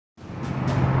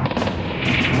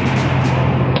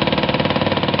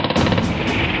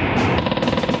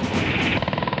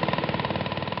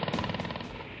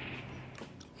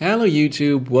Hello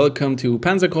YouTube, welcome to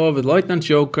Panzer with Lieutenant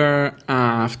Joker.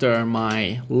 After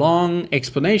my long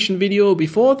explanation video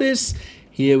before this,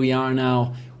 here we are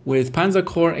now with Panzer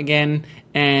Corps again.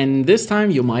 And this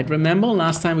time you might remember,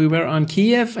 last time we were on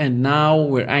Kiev and now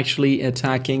we're actually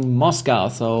attacking Moscow.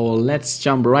 So let's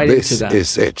jump right into that.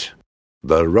 This is it.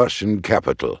 The Russian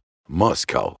capital,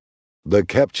 Moscow. The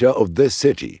capture of this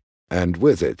city, and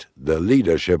with it, the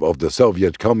leadership of the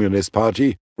Soviet Communist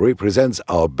Party, represents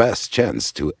our best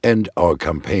chance to end our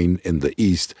campaign in the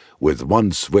east with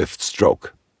one swift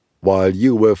stroke. While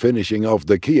you were finishing off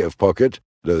the Kiev pocket,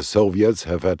 the Soviets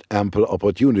have had ample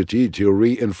opportunity to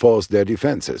reinforce their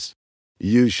defenses.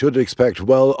 You should expect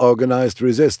well-organized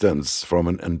resistance from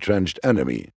an entrenched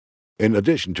enemy. In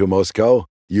addition to Moscow,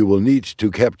 you will need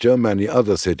to capture many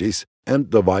other cities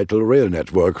and the vital rail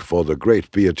network for the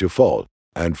Great Bear to fall,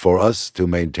 and for us to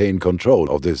maintain control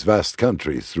of this vast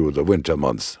country through the winter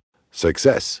months.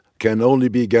 Success can only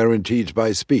be guaranteed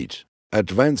by speed.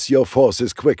 Advance your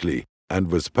forces quickly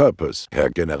and with purpose, Herr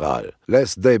General,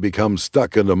 lest they become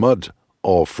stuck in the mud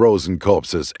or frozen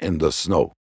corpses in the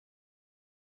snow.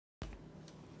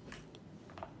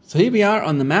 So here we are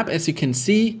on the map. As you can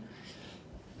see,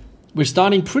 we're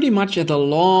starting pretty much at the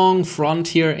long front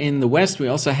here in the west. We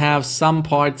also have some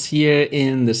parts here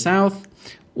in the south,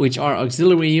 which are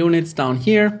auxiliary units down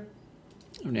here.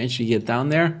 I'm gonna actually get down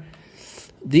there.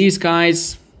 These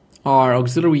guys are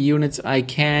auxiliary units. I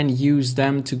can use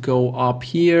them to go up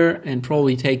here and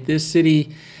probably take this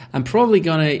city. I'm probably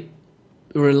gonna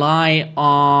rely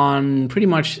on pretty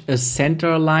much a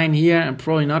center line here. I'm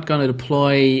probably not gonna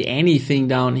deploy anything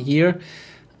down here.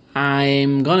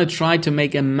 I'm gonna try to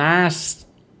make a mass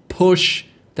push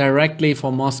directly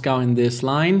for Moscow in this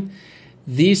line.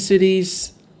 These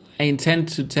cities I intend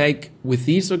to take with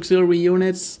these auxiliary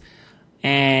units,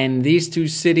 and these two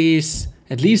cities,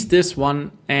 at least this one,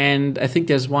 and I think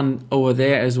there's one over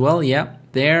there as well, yeah,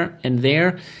 there and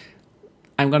there,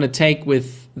 I'm gonna take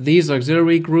with these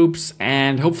auxiliary groups,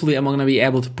 and hopefully I'm gonna be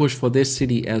able to push for this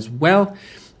city as well.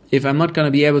 If I'm not gonna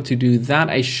be able to do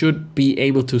that, I should be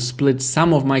able to split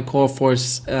some of my core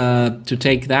force to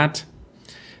take that,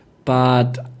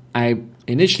 but I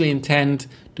initially intend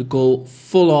to go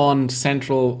full-on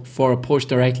central for a push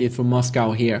directly through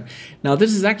Moscow here. Now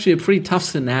this is actually a pretty tough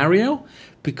scenario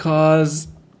because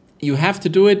you have to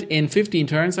do it in 15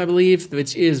 turns, I believe,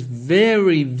 which is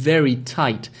very, very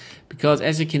tight. Because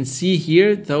as you can see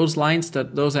here, those lines,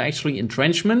 those are actually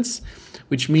entrenchments,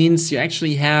 which means you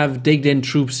actually have digged in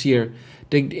troops here,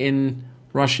 digged in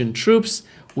Russian troops,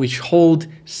 which hold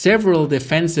several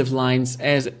defensive lines,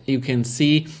 as you can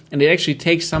see, and it actually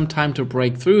takes some time to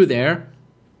break through there.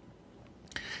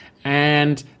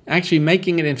 And actually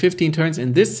making it in 15 turns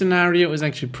in this scenario is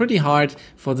actually pretty hard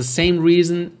for the same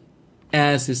reason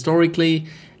as historically.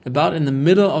 About in the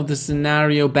middle of the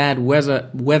scenario, bad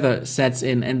weather sets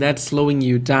in, and that's slowing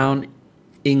you down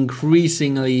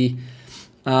increasingly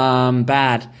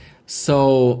bad.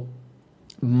 So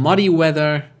muddy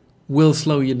weather will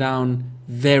slow you down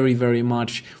very, very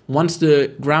much. Once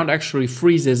the ground actually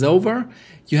freezes over,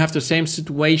 you have the same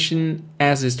situation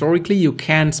as historically. You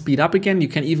can speed up again. You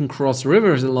can even cross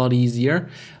rivers a lot easier.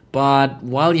 But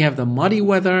while you have the muddy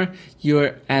weather,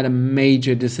 you're at a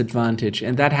major disadvantage.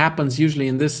 And that happens usually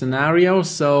in this scenario.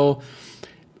 So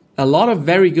a lot of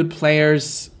very good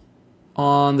players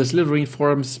on the Slytherin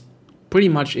forums pretty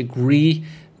much agree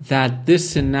that this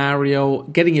scenario,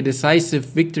 getting a decisive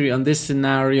victory on this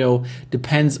scenario,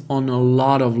 depends on a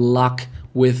lot of luck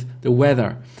with the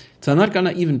weather. So I'm not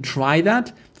gonna even try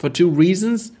that for two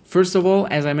reasons. First of all,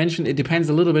 as I mentioned, it depends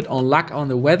a little bit on luck on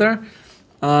the weather.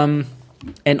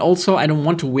 And also, I don't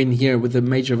want to win here with a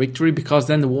major victory because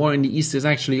then the war in the East is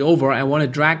actually over. I want to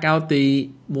drag out the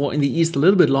war in the East a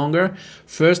little bit longer.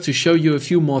 First, to show you a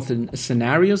few more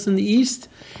scenarios in the East,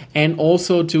 and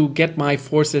also to get my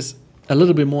forces a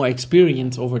little bit more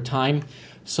experience over time.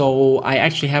 So I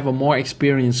actually have a more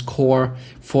experienced core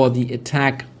for the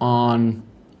attack on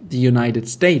the United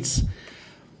States,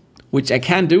 which I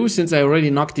can do since I already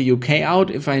knocked the UK out.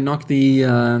 If I knock the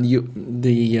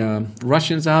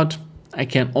Russians out, I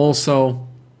can also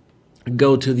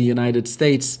go to the United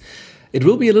States. It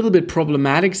will be a little bit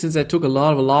problematic since I took a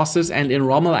lot of losses, and in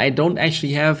Rommel I don't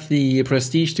actually have the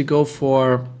prestige to go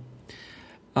for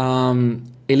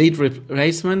elite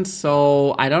replacement,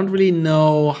 so I don't really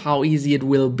know how easy it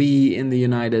will be in the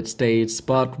United States,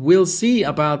 but we'll see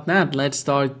about that. Let's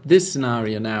start this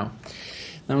scenario now.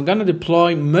 Now I'm gonna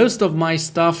deploy most of my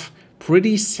stuff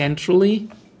pretty centrally,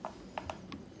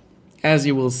 as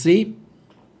you will see.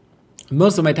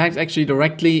 Most of my tanks actually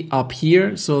directly up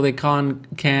here, so they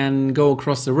can go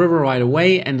across the river right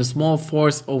away, and a small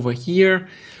force over here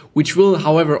which will,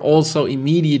 however, also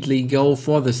immediately go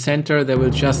for the center. They will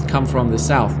just come from the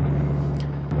south.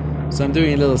 So I'm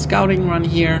doing a little scouting run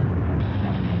here,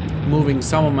 moving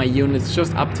some of my units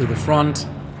just up to the front,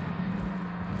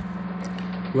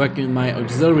 working with my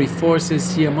auxiliary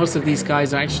forces here. Most of these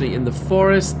guys are actually in the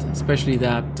forest, especially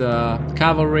that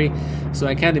cavalry, so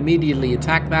I can't immediately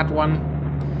attack that one.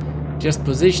 Just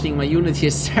positioning my unit here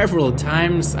several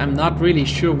times. I'm not really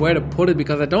sure where to put it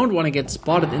because I don't want to get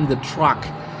spotted in the truck.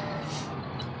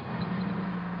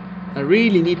 I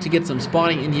really need to get some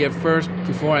spotting in here first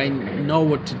before I know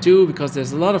what to do, because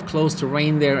there's a lot of close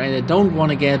terrain there and I don't want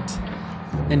to get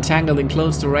entangled in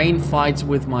close terrain fights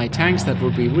with my tanks. That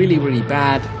would be really, really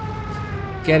bad.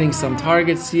 Getting some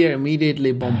targets here,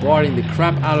 immediately bombarding the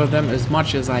crap out of them as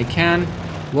much as I can.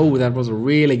 Whoa, that was a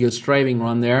really good strafing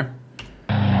run there.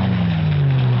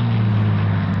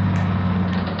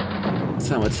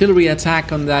 Some artillery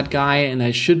attack on that guy and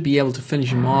I should be able to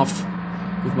finish him off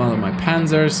with one of my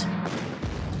Panzers.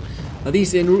 Now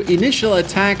these initial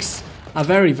attacks are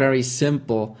very, very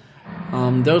simple.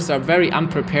 Those are very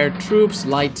unprepared troops,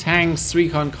 light tanks,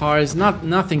 recon cars,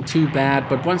 nothing too bad,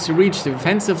 but once you reach the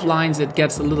offensive lines it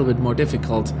gets a little bit more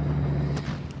difficult.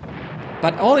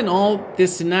 But all in all,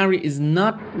 this scenario is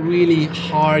not really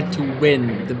hard to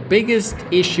win. The biggest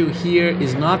issue here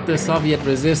is not the Soviet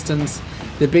resistance.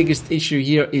 The biggest issue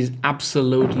here is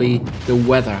absolutely the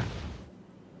weather.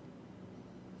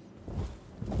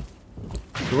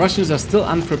 The Russians are still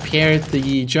unprepared.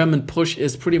 The German push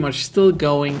is pretty much still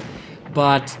going,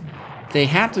 but they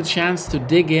had the chance to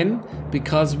dig in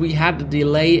because we had a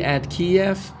delay at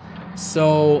Kiev.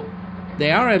 So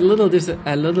they are at a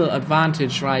little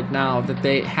advantage right now that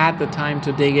they had the time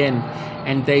to dig in,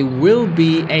 and they will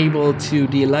be able to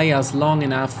delay us long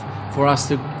enough for us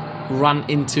to run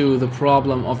into the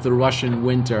problem of the Russian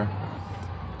winter.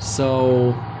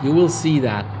 So you will see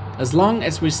that. As long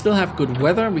as we still have good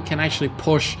weather, we can actually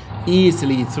push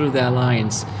easily through their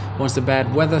lines. Once the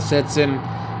bad weather sets in,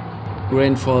 we're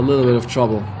in for a little bit of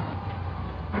trouble.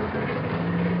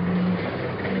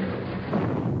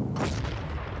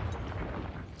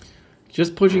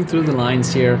 Just pushing through the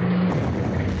lines here.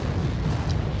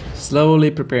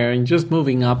 Slowly preparing, just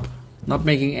moving up. Not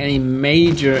making any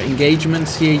major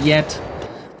engagements here yet.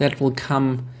 That will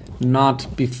come not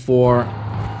before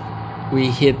we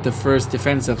hit the first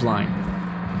defensive line.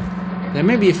 There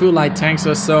may be a few light tanks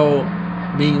or so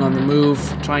being on the move,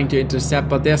 trying to intercept,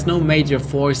 but there's no major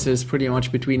forces pretty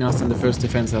much between us and the first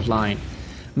defensive line.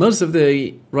 Most of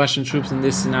the Russian troops in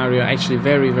this scenario are actually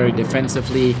very, very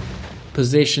defensively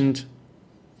positioned,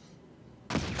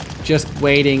 just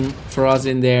waiting for us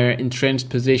in their entrenched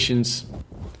positions,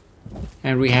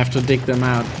 and we have to dig them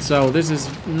out. So this is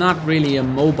not really a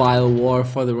mobile war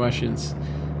for the Russians.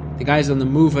 The guys on the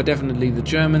move are definitely the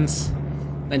Germans,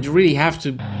 and you really have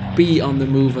to be on the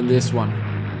move on this one.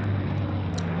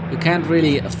 You can't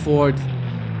really afford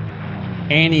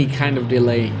any kind of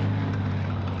delay,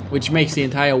 which makes the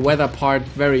entire weather part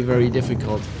very, very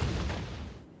difficult.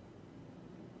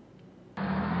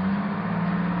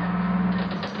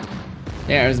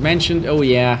 Yeah, as mentioned, oh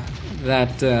yeah,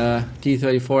 that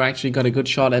T-34 actually got a good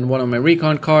shot at one of my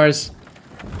recon cars.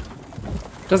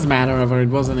 Doesn't matter whether it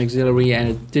was an auxiliary and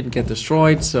it didn't get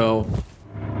destroyed, so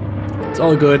it's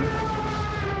all good.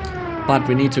 But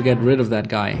we need to get rid of that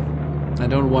guy. I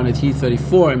don't want a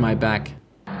T-34 in my back.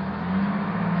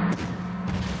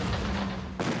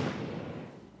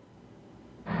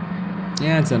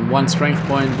 Yeah, it's at one strength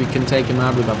point. We can take him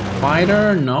out with a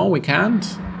fighter. No, we can't.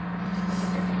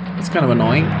 It's kind of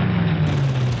annoying.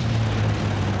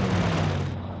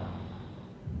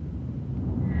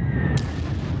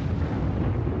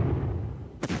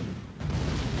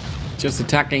 Just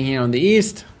attacking here on the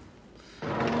east.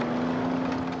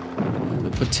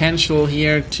 The potential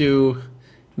here to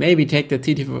maybe take the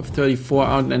T-34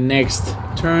 out in the next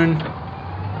turn.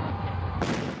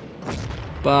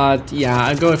 But yeah,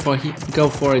 I'll go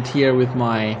for it here with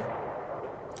my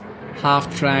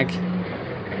half track.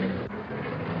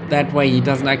 That way he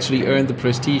doesn't actually earn the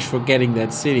prestige for getting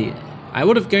that city. I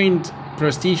would have gained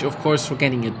prestige, of course, for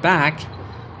getting it back,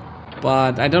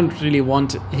 but I don't really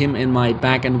want him in my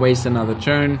back and waste another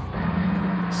turn.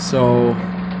 So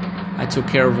I took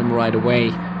care of him right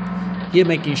away. Here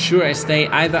making sure I stay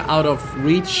either out of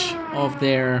reach of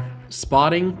their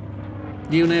spotting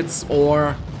units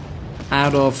or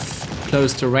out of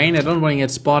close terrain. I don't want to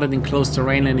get spotted in close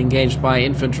terrain and engaged by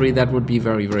infantry. That would be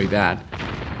very, very bad.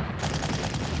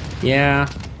 Yeah.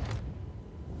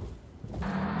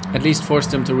 At least force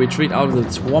them to retreat out of the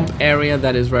swamp area.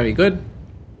 That is very good.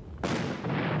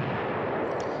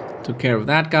 Took care of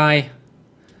that guy.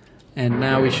 And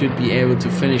now we should be able to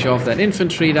finish off that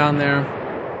infantry down there.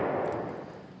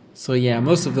 So yeah,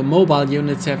 most of the mobile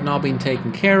units have now been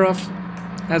taken care of.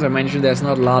 As I mentioned, there's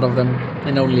not a lot of them,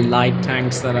 and only light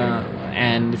tanks that are,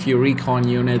 and a few recon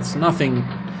units, nothing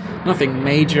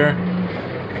major.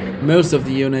 Most of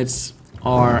the units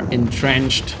are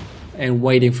entrenched and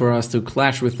waiting for us to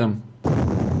clash with them.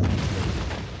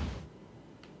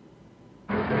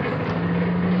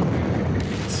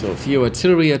 So a few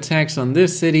artillery attacks on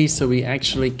this city, so we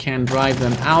actually can drive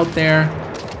them out there.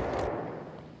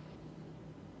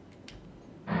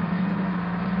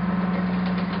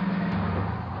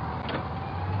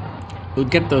 We'll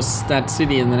get that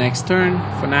city in the next turn.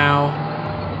 For now,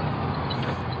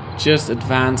 just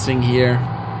advancing here,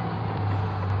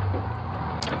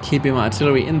 keeping my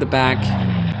artillery in the back,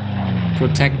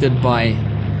 protected by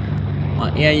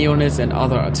my air units and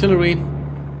other artillery.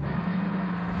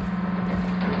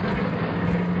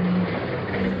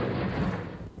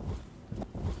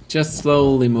 Just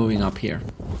slowly moving up here.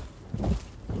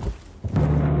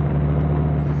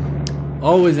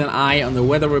 Always an eye on the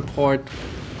weather report.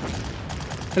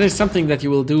 That is something that you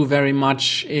will do very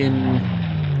much in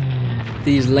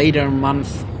these later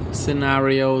month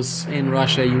scenarios in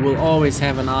Russia. You will always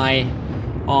have an eye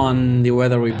on the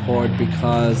weather report,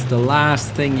 because the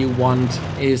last thing you want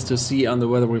is to see on the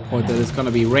weather report that it's going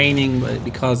to be raining,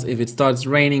 because if it starts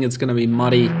raining it's going to be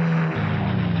muddy.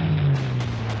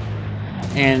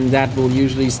 And that will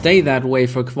usually stay that way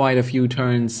for quite a few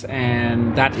turns,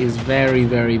 and that is very,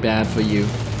 very bad for you.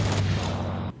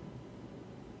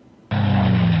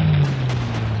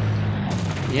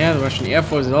 Yeah, the Russian Air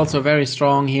Force is also very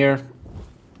strong here.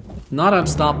 Not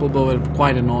unstoppable, but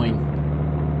quite annoying.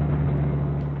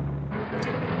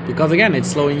 Because again, it's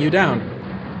slowing you down.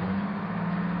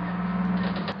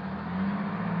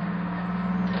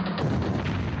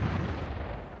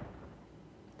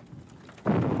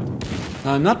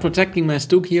 Now, I'm not protecting my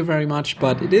Stuk here very much,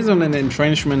 but it is on an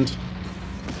entrenchment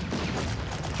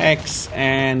hex,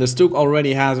 and the Stuk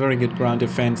already has very good ground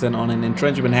defense, and on an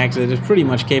entrenchment hex it is pretty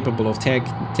much capable of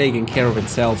taking care of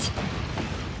itself.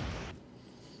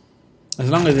 As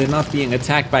long as it's not being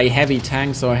attacked by heavy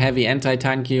tanks or heavy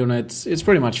anti-tank units, it's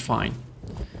pretty much fine.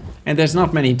 And there's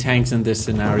not many tanks in this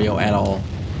scenario at all.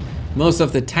 Most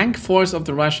of the tank force of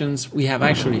the Russians we have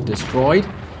actually destroyed.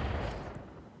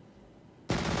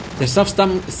 There's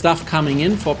stuff coming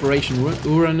in for Operation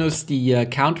Uranus, the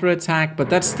counterattack, but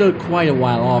that's still quite a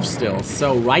while off still.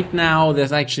 So right now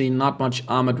there's actually not much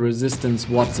armored resistance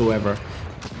whatsoever,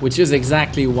 which is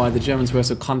exactly why the Germans were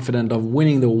so confident of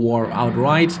winning the war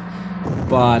outright.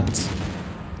 But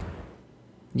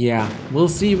yeah, we'll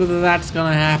see whether that's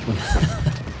gonna happen.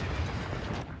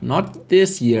 Not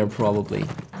this year, probably.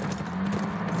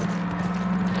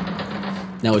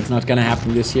 No, it's not gonna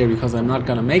happen this year because I'm not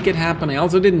gonna make it happen. I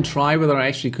also didn't try whether I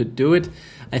actually could do it.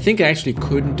 I think I actually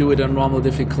couldn't do it on normal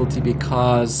difficulty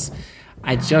because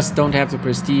I just don't have the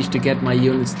prestige to get my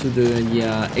units to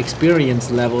the experience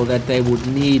level that they would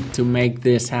need to make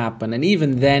this happen. And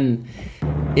even then,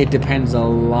 it depends a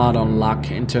lot on luck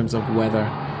in terms of weather.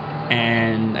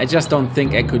 And I just don't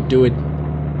think I could do it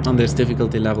on this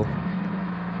difficulty level.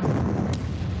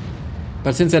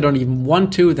 But since I don't even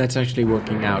want to, that's actually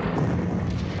working out.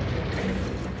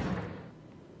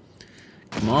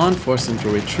 Come on, force them to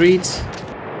retreat.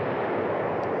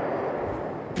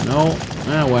 No.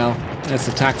 Ah, well, let's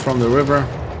attack from the river.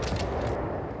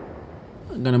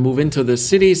 I'm gonna move into the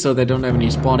city so they don't have any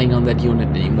spawning on that unit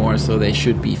anymore, so they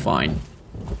should be fine.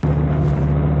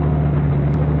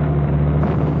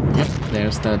 Yep,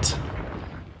 there's that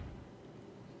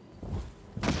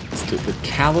stupid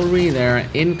cavalry. They're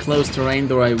in close terrain,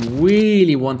 though I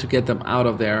really want to get them out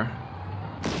of there.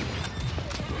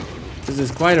 This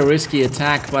is quite a risky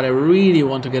attack, but I really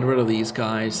want to get rid of these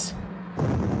guys.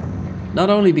 Not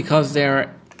only because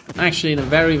they're actually in a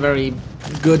very, very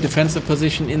good defensive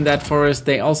position in that forest,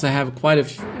 they also have quite a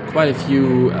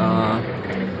few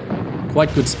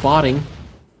quite good spotting.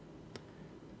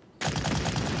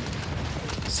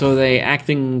 So they're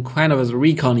acting kind of as a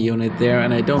recon unit there,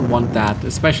 and I don't want that,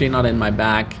 especially not in my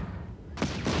back.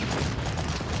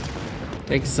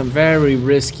 Taking some very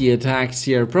risky attacks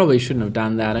here. Probably shouldn't have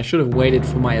done that. I should have waited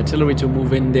for my artillery to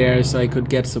move in there so I could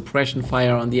get suppression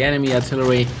fire on the enemy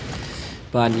artillery.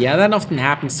 But yeah, that often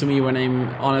happens to me when I'm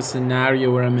on a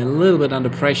scenario where I'm a little bit under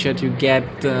pressure to get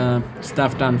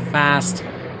stuff done fast.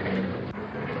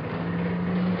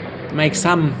 Make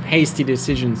some hasty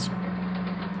decisions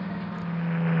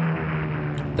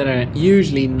that are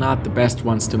usually not the best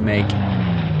ones to make.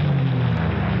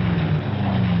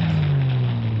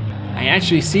 I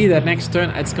actually see that next turn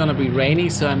it's gonna be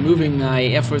raining, so I'm moving my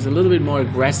Air Force a little bit more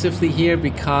aggressively here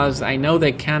because I know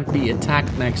they can't be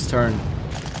attacked next turn.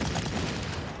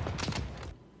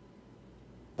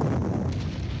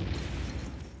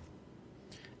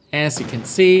 As you can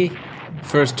see,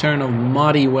 first turn of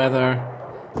muddy weather,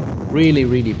 really,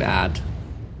 really bad.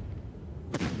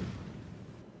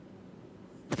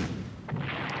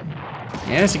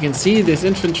 As you can see, this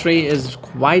infantry is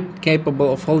quite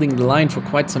capable of holding the line for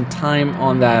quite some time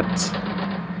on that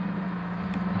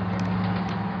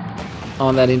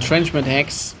entrenchment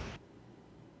hex.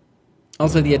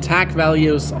 Also, the attack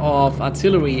values of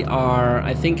artillery are,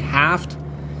 I think, halved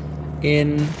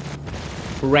in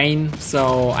rain,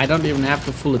 so I don't even have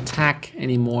the full attack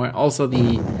anymore. Also,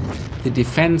 the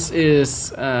defense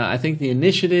is, I think the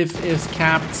initiative is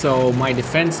capped, so my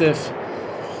defensive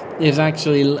is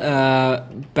actually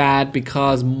bad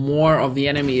because more of the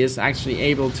enemy is actually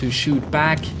able to shoot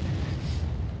back.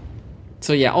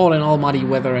 So yeah, all in all, muddy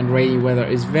weather and rainy weather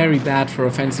is very bad for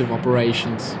offensive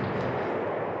operations.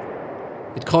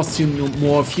 It costs you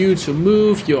more fuel to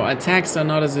move, your attacks are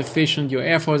not as efficient, your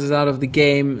air force is out of the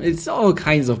game, it's all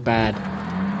kinds of bad.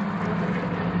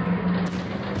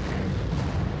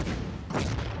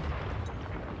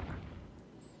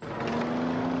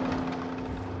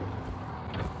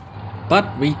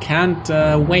 But we can't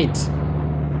wait.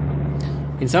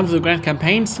 In some of the Grand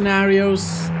Campaign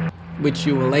scenarios, which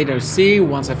you will later see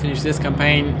once I finish this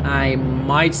campaign, I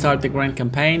might start the Grand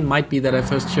Campaign. Might be that I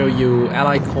first show you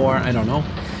Allied Corps, I don't know.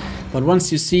 But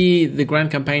once you see the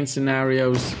Grand Campaign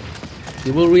scenarios,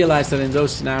 you will realize that in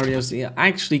those scenarios you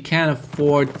actually can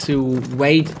afford to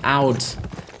wait out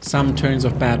some turns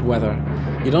of bad weather.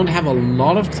 You don't have a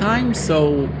lot of time,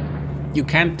 so you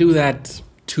can't do that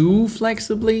too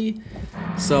flexibly.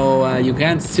 So you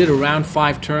can't sit around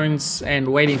 5 turns and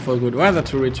waiting for good weather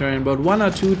to return, but 1 or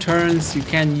 2 turns you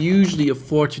can usually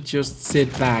afford to just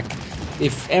sit back.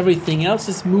 If everything else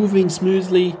is moving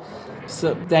smoothly,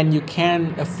 so then you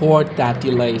can afford that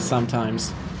delay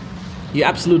sometimes. You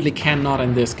absolutely cannot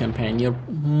in this campaign. You're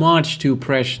much too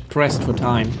pressed for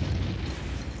time.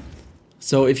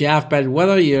 So if you have bad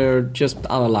weather, you're just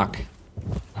out of luck.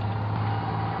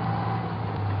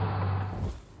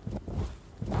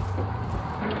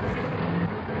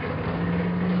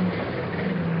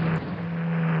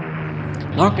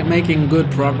 Not making good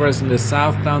progress in the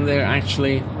south down there,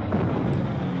 actually.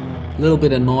 A little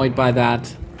bit annoyed by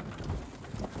that.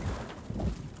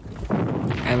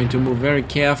 Having to move very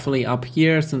carefully up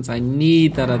here since I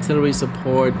need that artillery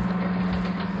support.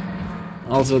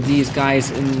 Also, these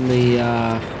guys in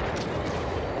the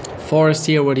forest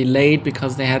here were delayed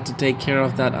because they had to take care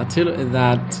of that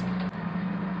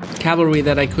cavalry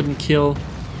that I couldn't kill.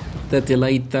 That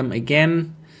delayed them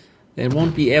again. They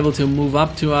won't be able to move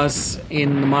up to us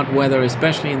in the mud weather,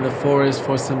 especially in the forest,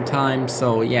 for some time.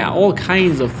 So yeah, all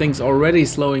kinds of things already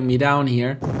slowing me down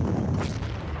here.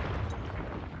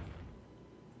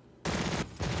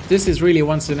 This is really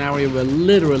one scenario where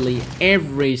literally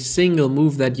every single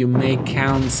move that you make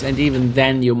counts, and even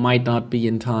then you might not be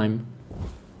in time.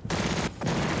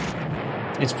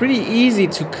 It's pretty easy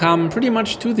to come pretty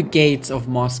much to the gates of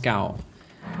Moscow.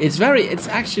 It's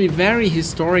actually very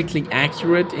historically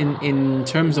accurate in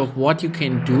terms of what you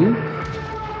can do.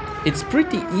 It's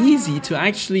pretty easy to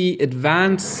actually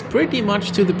advance pretty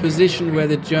much to the position where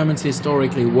the Germans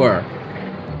historically were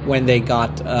when they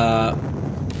got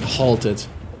halted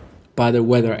by the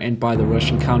weather and by the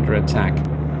Russian counterattack.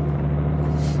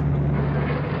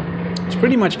 It's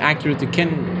pretty much accurate. You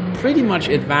can pretty much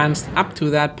advance up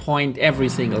to that point every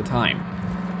single time.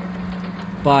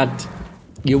 But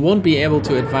you won't be able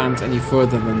to advance any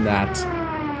further than that.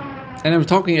 And I'm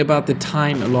talking about the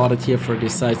time allotted here for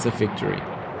decisive victory.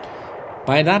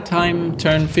 By that time,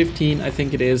 turn 15 I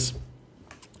think it is,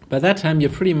 by that time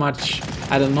you're pretty much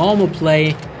at a normal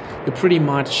play, you're pretty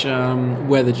much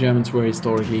where the Germans were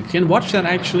historically. You can watch that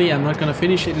actually, I'm not going to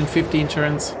finish it in 15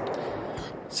 turns.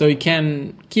 So you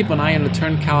can keep an eye on the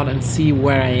turn count and see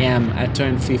where I am at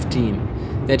turn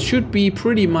 15. That should be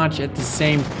pretty much at the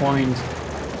same point,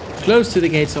 close to the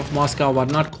gates of Moscow,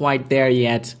 but not quite there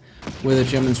yet, where the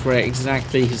Germans were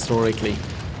exactly historically.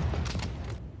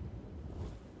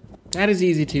 That is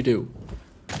easy to do.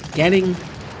 Getting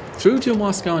through to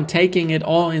Moscow and taking it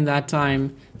all in that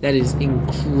time, that is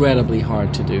incredibly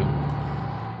hard to do.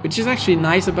 Which is actually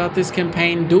nice about this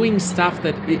campaign, doing stuff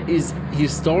that is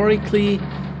historically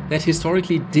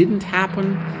didn't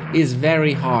happen is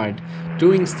very hard.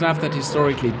 Doing stuff that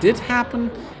historically did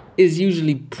happen is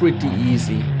usually pretty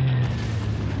easy.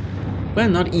 Well,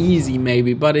 not easy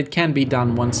maybe, but it can be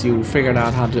done once you figured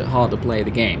out how to play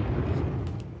the game.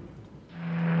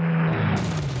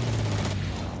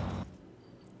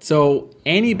 So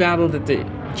any battle that the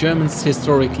Germans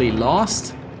historically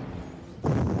lost,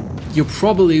 you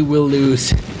probably will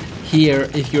lose here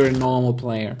if you're a normal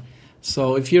player.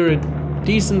 So if you're a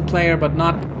decent player but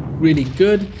not really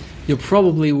good, you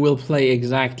probably will play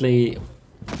exactly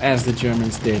as the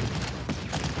Germans did.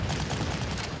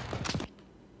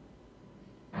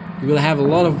 You will have a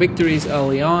lot of victories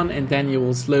early on, and then you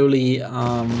will slowly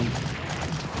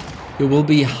you will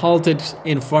be halted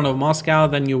in front of Moscow,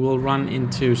 then you will run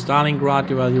into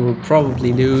Stalingrad, where you will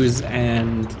probably lose,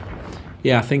 and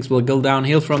yeah, things will go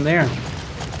downhill from there.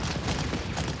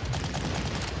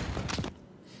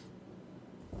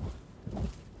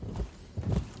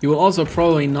 You will also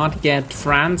probably not get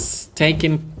France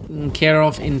taken care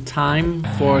of in time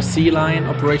for Sea Lion,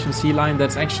 Operation Sea Lion.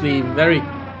 That's actually very...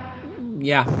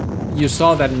 yeah, you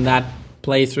saw that in that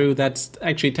playthrough. That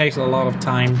actually takes a lot of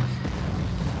time,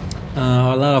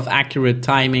 a lot of accurate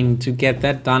timing to get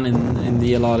that done in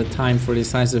the allotted time for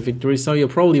decisive victory. So you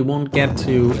probably won't get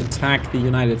to attack the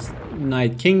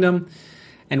United Kingdom,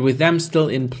 and with them still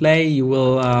in play, you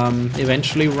will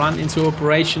eventually run into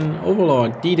Operation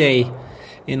Overlord, D-Day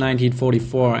in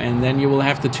 1944, and then you will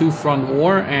have the two-front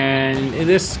war. And in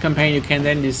this campaign, you can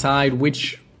then decide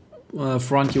which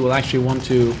front you will actually want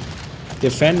to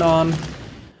defend on.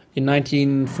 In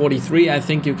 1943, I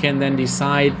think you can then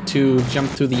decide to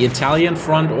jump to the Italian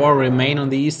front or remain on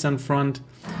the Eastern Front.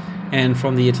 And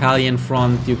from the Italian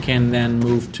front, you can then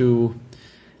move to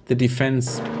the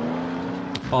defense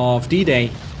of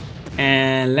D-Day.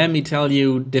 And let me tell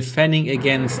you, defending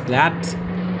against that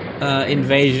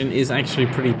invasion is actually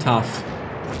pretty tough.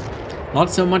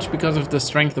 Not so much because of the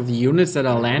strength of the units that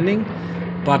are landing,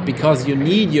 but because you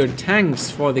need your tanks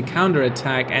for the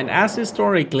counterattack. And as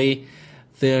historically,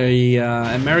 the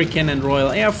American and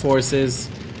Royal Air Forces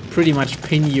pretty much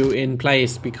pin you in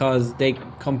place, because they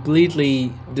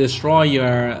completely destroy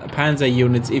your Panzer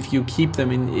units if you keep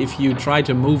them in, if you try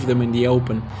to move them in the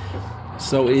open.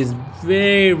 So it is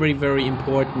very, very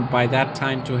important by that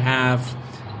time to have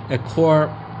a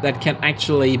corps that can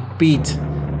actually beat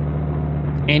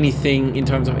anything in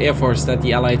terms of air force that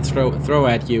the Allies throw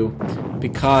at you.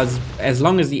 Because as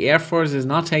long as the air force is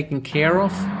not taken care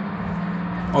of,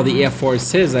 or the air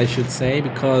forces I should say,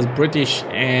 because British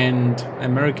and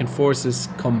American forces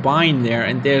combine there,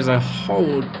 and there's a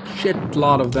whole shit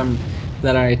lot of them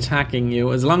that are attacking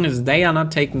you, as long as they are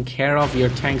not taken care of, your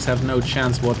tanks have no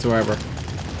chance whatsoever.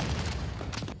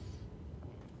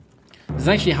 This is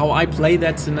actually how I play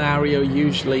that scenario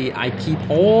usually. I keep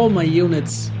all my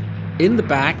units in the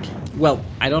back. Well,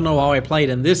 I don't know how I played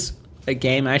in this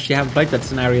game. I actually haven't played that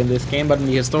scenario in this game, but in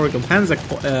the historical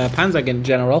Panzer in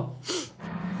general,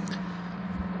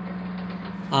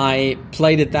 I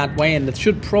played it that way, and it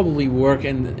should probably work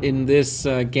in this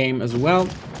game as well.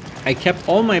 I kept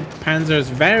all my Panzers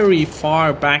very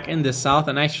far back in the south,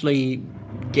 and actually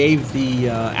gave the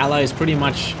Allies pretty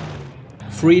much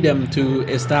freedom to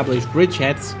establish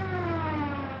bridgeheads,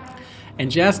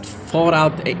 and just fought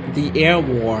out the air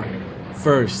war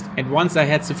first. And once I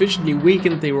had sufficiently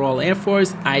weakened the Royal Air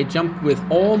Force, I jumped with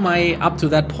all my, up to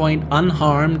that point,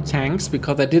 unharmed tanks,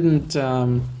 because I didn't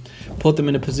put them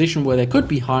in a position where they could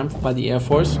be harmed by the Air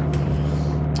Force.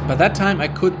 By that time I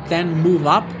could then move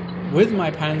up with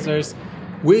my Panzers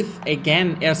with,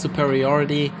 again, air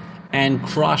superiority, and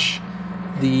crush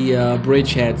the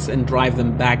bridgeheads and drive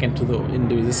them back into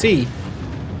the sea.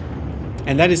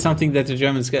 And that is something that the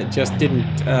Germans just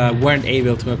weren't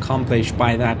able to accomplish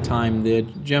by that time. The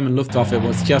German Luftwaffe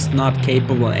was just not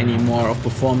capable anymore of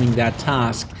performing that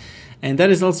task. And that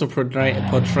is also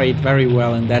portrayed very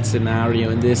well in that scenario.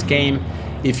 In this game,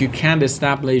 if you can't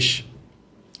establish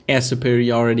air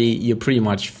superiority, you're pretty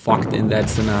much fucked in that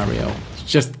scenario. You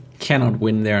just cannot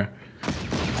win there.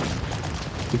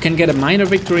 You can get a minor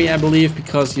victory, I believe,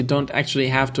 because you don't actually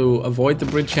have to avoid the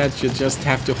bridgeheads. You just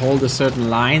have to hold a certain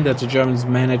line that the Germans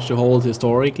managed to hold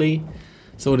historically.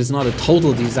 So it is not a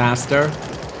total disaster,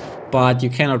 but you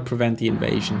cannot prevent the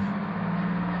invasion.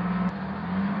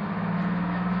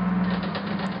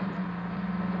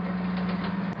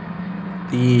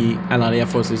 The Allied Air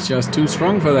Force is just too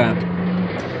strong for that.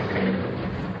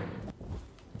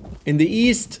 In the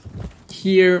east,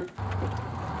 here,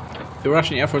 the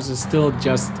Russian Air Force is still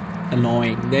just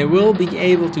annoying. They will be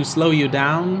able to slow you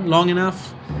down long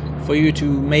enough for you to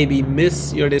maybe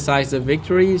miss your decisive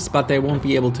victories, but they won't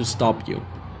be able to stop you.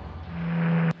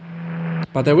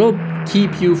 But they will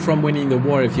keep you from winning the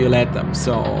war if you let them.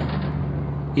 So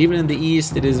even in the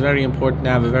east, it is very important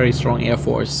to have a very strong Air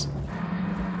Force.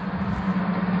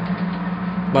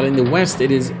 But in the west,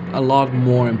 it is a lot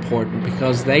more important,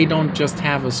 because they don't just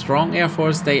have a strong Air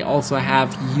Force, they also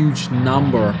have huge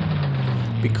number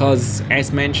because,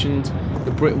 as mentioned,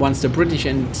 once the British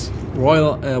and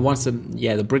Royal,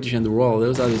 the British and the Royal,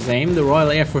 those are the same. The Royal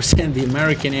Air Force and the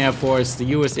American Air Force, the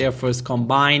US Air Force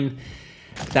combined,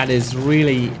 that is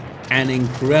really an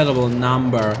incredible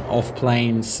number of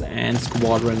planes and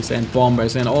squadrons and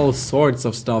bombers and all sorts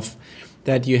of stuff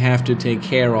that you have to take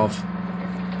care of.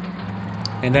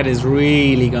 And that is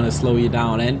really gonna slow you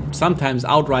down and sometimes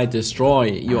outright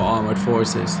destroy your armored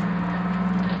forces.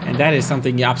 And that is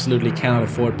something you absolutely cannot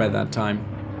afford by that time.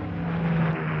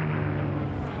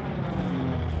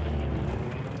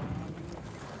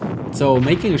 So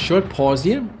making a short pause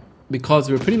here, because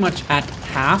we're pretty much at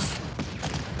half.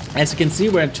 As you can see,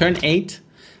 we're at turn 8.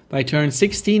 By turn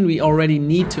 16 we already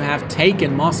need to have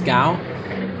taken Moscow.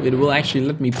 It will actually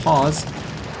let me pause,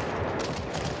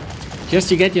 just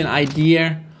to get you an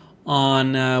idea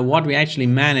on what we actually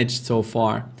managed so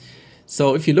far.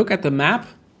 So if you look at the map,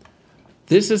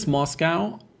 this is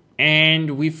Moscow,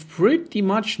 and we've pretty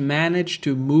much managed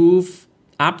to move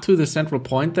up to the central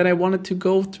point that I wanted to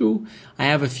go through. I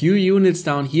have a few units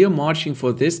down here marching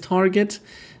for this target.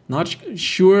 Not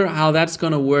sure how that's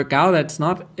going to work out. That's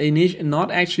not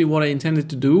actually what I intended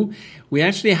to do. We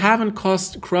actually haven't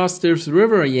crossed this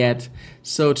river yet.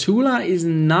 So Tula is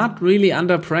not really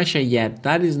under pressure yet.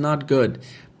 That is not good.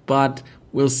 But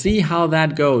we'll see how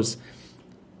that goes.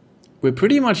 We're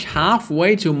pretty much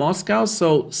halfway to Moscow.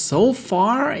 So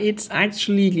far it's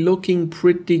actually looking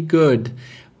pretty good.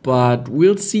 But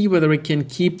we'll see whether we can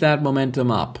keep that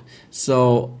momentum up.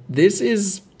 So this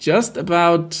is just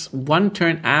about one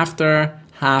turn after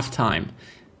halftime.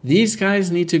 These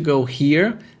guys need to go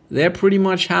here. They're pretty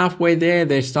much halfway there.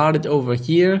 They started over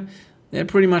here. They're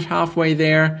pretty much halfway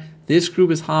there. This group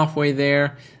is halfway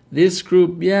there. This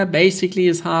group, yeah, basically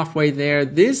is halfway there.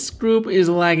 This group is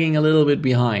lagging a little bit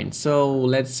behind. So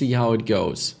let's see how it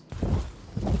goes.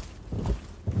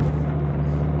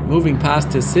 Moving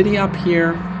past the city up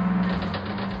here.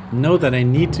 Know that I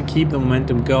need to keep the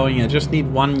momentum going. I just need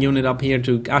one unit up here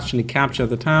to actually capture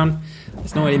the town.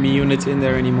 There's no enemy units in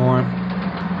there anymore.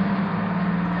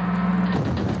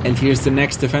 And here's the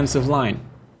next defensive line.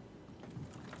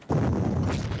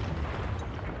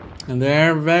 And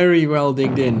they're very well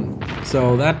digged in.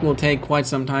 So that will take quite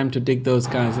some time to dig those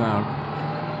guys out.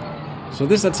 So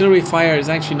this artillery fire is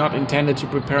actually not intended to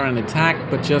prepare an attack,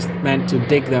 but just meant to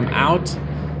dig them out.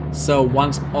 So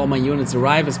once all my units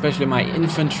arrive, especially my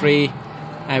infantry,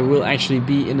 I will actually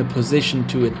be in a position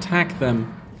to attack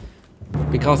them.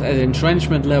 Because at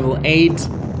entrenchment level 8,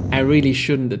 I really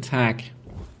shouldn't attack.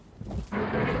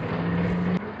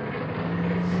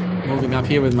 Moving up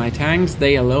here with my tanks,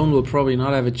 they alone will probably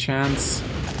not have a chance.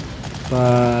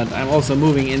 But I'm also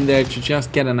moving in there to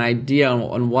just get an idea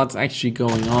on what's actually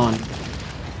going on.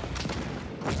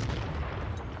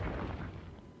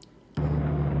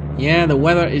 Yeah, the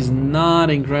weather is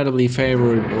not incredibly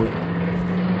favorable.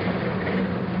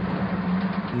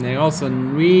 And I also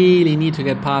really need to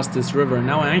get past this river.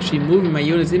 Now I'm actually moving my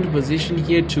units into position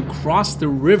here to cross the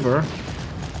river.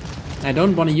 I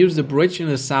don't want to use the bridge in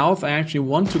the south. I actually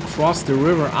want to cross the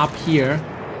river up here.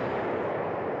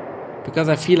 Because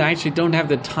I feel I actually don't have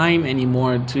the time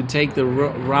anymore to take the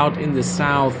route in the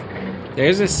south.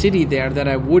 There's a city there that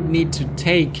I would need to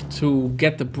take to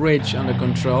get the bridge under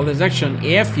control. There's actually an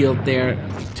airfield there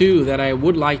too that I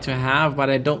would like to have, but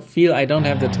I don't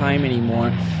have the time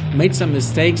anymore. Made some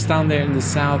mistakes down there in the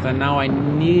south, and now I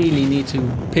really need to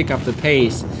pick up the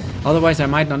pace. Otherwise I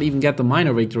might not even get the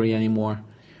minor victory anymore.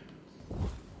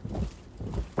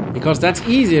 Because that's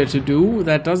easier to do,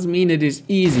 that doesn't mean it is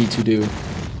easy to do.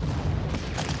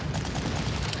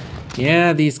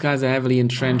 Yeah, these guys are heavily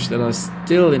entrenched that are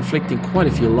still inflicting quite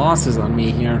a few losses on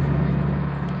me here.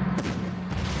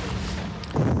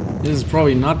 This is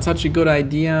probably not such a good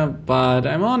idea, but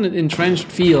I'm on an entrenched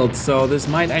field, so this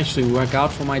might actually work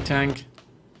out for my tank.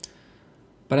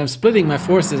 But I'm splitting my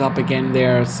forces up again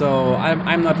there, so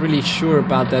I'm not really sure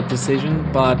about that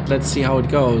decision, but let's see how it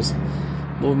goes.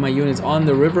 Move my units on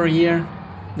the river here.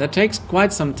 That takes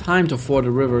quite some time to ford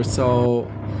the river, so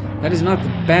that is not the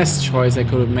best choice I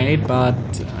could have made, but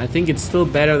I think it's still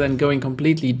better than going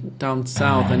completely down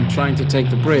south and trying to take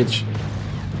the bridge.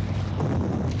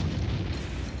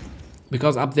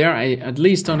 Because up there I at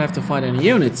least don't have to fight any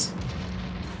units.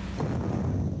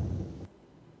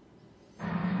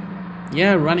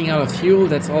 Yeah, running out of fuel,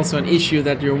 that's also an issue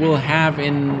that you will have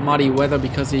in muddy weather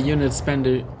because your units spend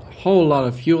a whole lot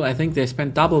of fuel. I think they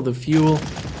spend double the fuel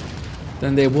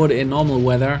than they would in normal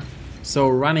weather. So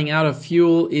running out of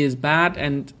fuel is bad,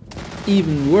 and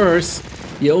even worse,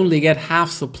 you only get half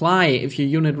supply if your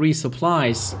unit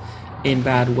resupplies in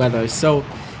bad weather. So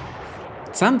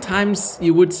Sometimes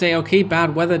you would say, okay,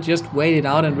 bad weather, just wait it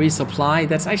out and resupply.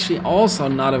 That's actually also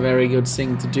not a very good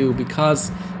thing to do, because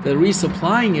the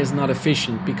resupplying is not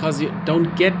efficient, because you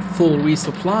don't get full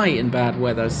resupply in bad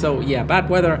weather. So yeah, bad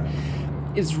weather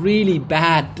is really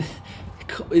bad.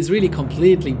 It's really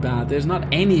completely bad. There's not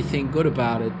anything good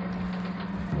about it.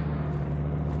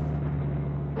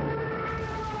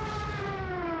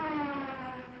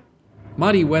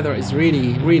 Muddy weather is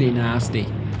really, really nasty.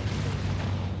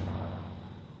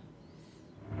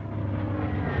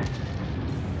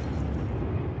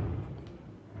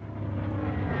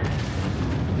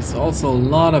 There's also a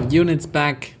lot of units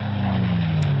back.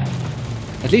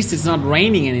 At least it's not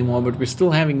raining anymore, but we're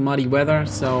still having muddy weather,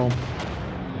 so...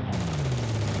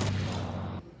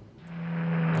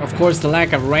 Of course, the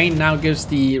lack of rain now gives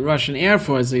the Russian Air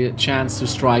Force a chance to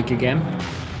strike again.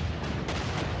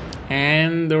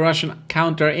 And the Russian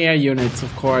counter-air units,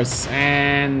 of course.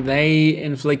 And they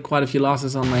inflict quite a few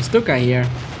losses on my Stuka here.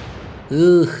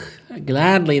 Ugh.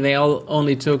 Gladly they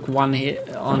only took one hit,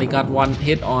 only got one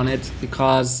hit on it,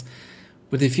 because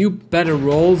with a few better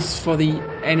rolls for the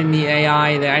enemy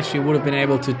AI, they actually would have been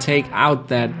able to take out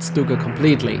that Stuka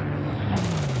completely.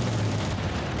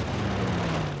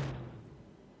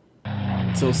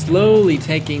 So slowly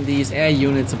taking these air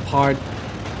units apart,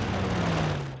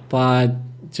 but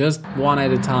just one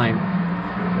at a time.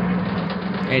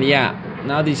 And yeah,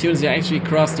 now these units are actually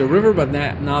crossed the river, but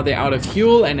now they're out of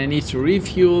fuel and I need to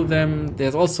refuel them.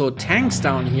 There's also tanks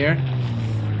down here,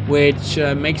 which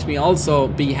makes me also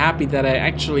be happy that I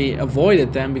actually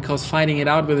avoided them, because fighting it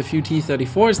out with a few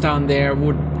T-34s down there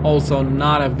would also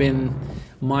not have been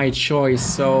my choice.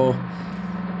 So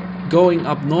going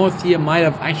up north here might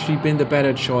have actually been the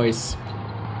better choice.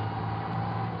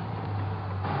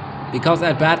 Because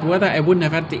at bad weather I wouldn't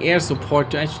have had the air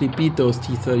support to actually beat those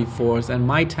T-34s, and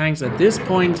my tanks at this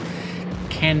point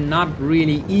cannot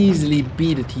really easily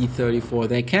beat a T-34.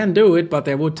 They can do it, but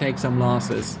they would take some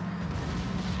losses.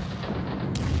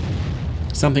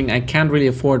 Something I can't really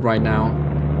afford right now.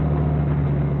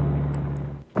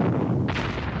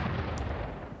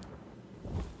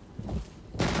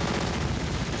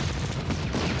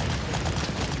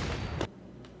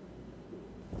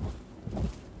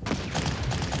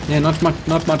 Yeah,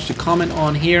 not much to comment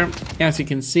on here. As you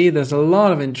can see, there's a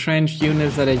lot of entrenched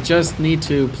units that I just need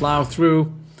to plow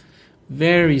through.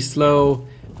 Very slow,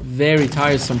 very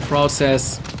tiresome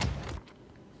process,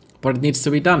 but it needs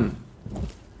to be done.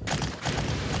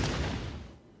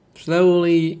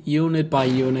 Slowly, unit by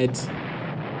unit.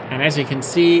 And as you can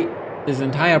see, this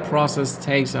entire process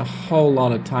takes a whole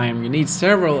lot of time. You need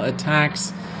several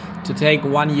attacks to take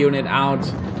one unit out.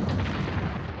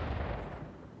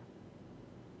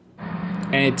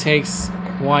 And it takes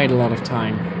quite a lot of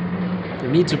time. You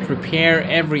need to prepare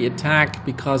every attack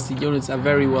because the units are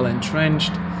very well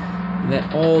entrenched.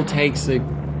 That all takes a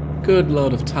good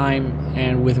load of time,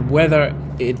 and with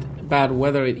bad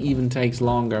weather, it even takes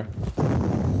longer.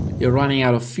 You're running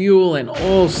out of fuel and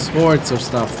all sorts of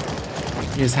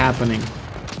stuff is happening.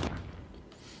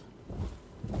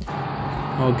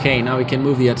 Okay, now we can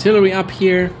move the artillery up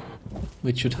here,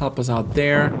 which should help us out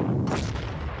there.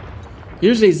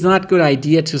 Usually it's not a good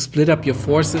idea to split up your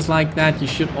forces like that. You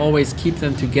should always keep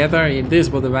them together. This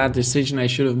was a bad decision. I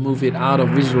should have moved it out of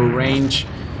visual range.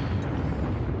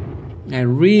 I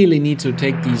really need to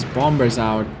take these bombers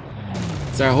out.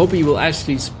 So I hope he will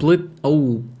actually split.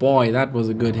 Oh boy, that was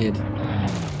a good hit.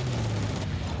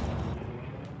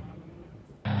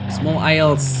 Small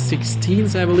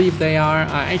IL-16s, I believe they are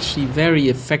actually very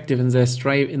effective in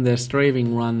their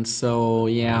strafing runs. So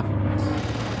yeah.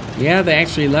 Yeah, they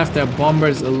actually left their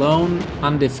bombers alone,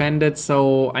 undefended,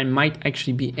 so I might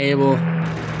actually be able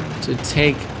to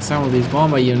take some of these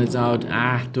bomber units out.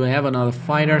 Do I have another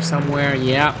fighter somewhere?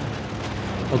 Yeah.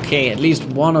 Okay, at least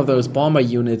one of those bomber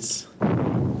units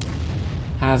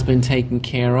has been taken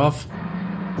care of.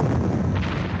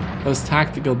 Those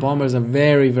tactical bombers are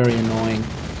very, very annoying.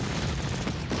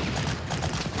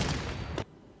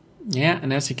 Yeah,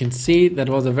 and as you can see, that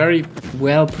was a very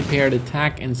well prepared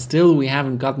attack, and still we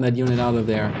haven't gotten that unit out of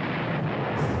there.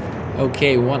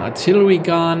 Okay, one artillery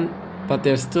gone, but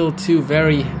there's still two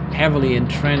very heavily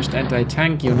entrenched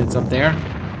anti-tank units up there.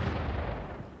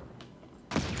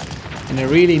 And I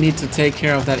really need to take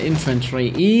care of that infantry.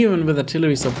 Even with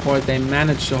artillery support, they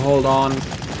managed to hold on.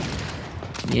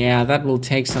 Yeah, that will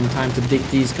take some time to dig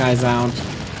these guys out.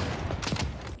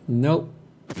 Nope.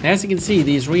 As you can see,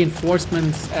 these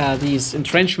reinforcements, these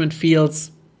entrenchment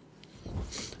fields,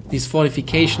 these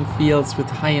fortification fields with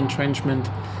high entrenchment,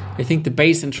 I think the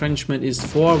base entrenchment is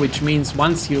 4, which means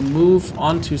once you move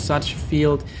onto such a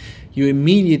field, you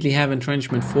immediately have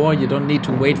entrenchment 4. You don't need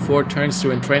to wait 4 turns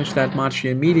to entrench that much.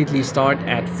 You immediately start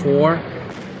at 4,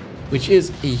 which is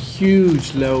a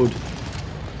huge load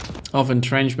of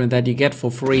entrenchment that you get for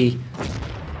free.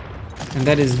 And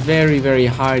that is very, very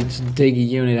hard to dig a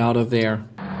unit out of there.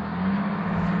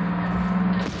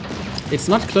 It's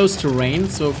not close to range,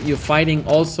 so if you're fighting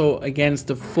also against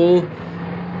the full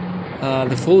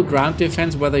ground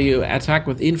defense, whether you attack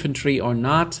with infantry or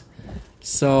not.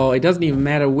 So it doesn't even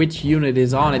matter which unit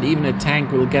is on it. Even a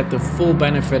tank will get the full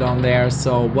benefit on there.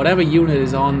 So whatever unit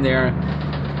is on there,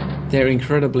 they're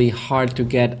incredibly hard to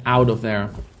get out of there.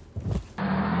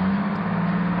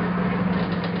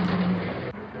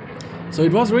 So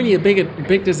it was really a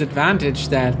big disadvantage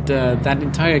that that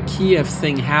entire Kiev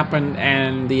thing happened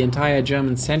and the entire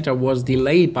German center was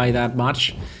delayed by that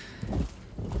much.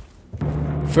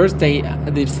 First,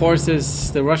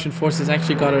 the Russian forces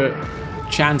actually got a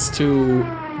chance to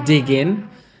dig in,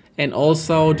 and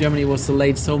also Germany was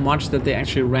delayed so much that they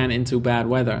actually ran into bad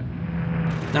weather.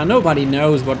 Now nobody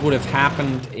knows what would have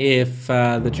happened if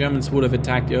the Germans would have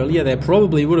attacked earlier. They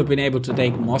probably would have been able to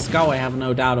take Moscow, I have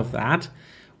no doubt of that.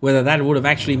 Whether that would have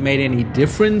actually made any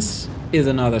difference is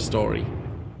another story.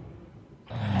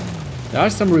 There are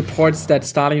some reports that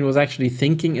Stalin was actually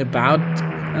thinking about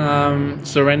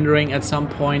surrendering at some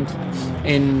point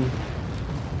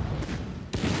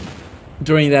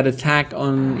during that attack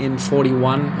in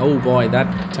 41. Oh boy,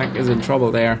 that tank is in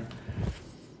trouble there.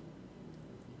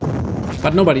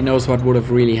 But nobody knows what would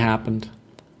have really happened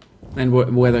and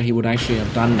whether he would actually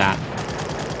have done that.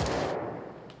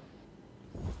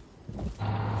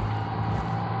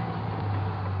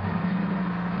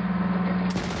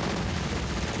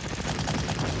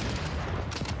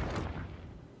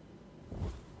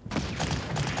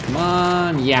 Come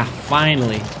on, yeah,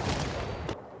 finally.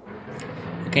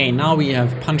 Okay, now we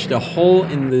have punched a hole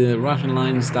in the Russian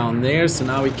lines down there, so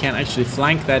now we can actually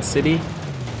flank that city.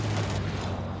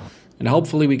 And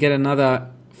hopefully we get another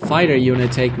fighter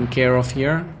unit taken care of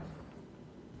here.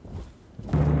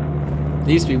 At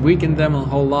least we weakened them a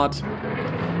whole lot.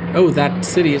 Oh, that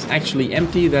city is actually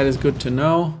empty, that is good to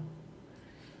know.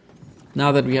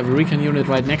 Now that we have a recon unit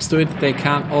right next to it, they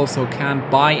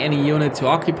can't buy any unit to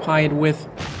occupy it with.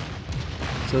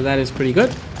 So that is pretty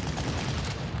good.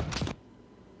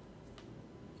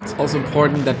 It's also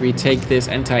important that we take this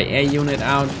anti-air unit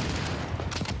out.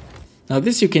 Now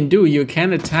this you can do, you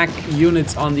can attack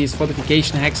units on these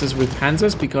fortification hexes with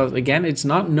Panzers, because again it's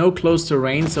no close to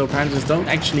range, so Panzers don't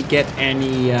actually get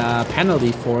any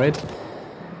penalty for it.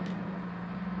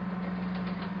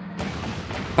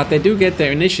 But they do get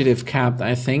their initiative capped,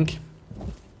 I think.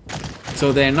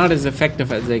 So they're not as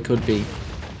effective as they could be.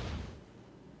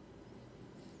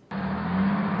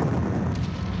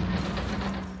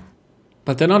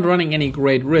 But they're not running any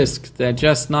great risk, they're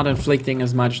just not inflicting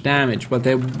as much damage, but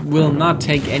they will not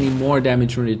take any more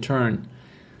damage in return,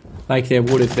 like they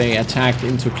would if they attacked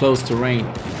into close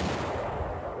terrain.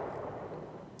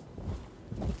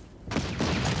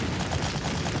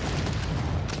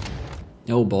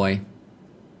 Oh boy.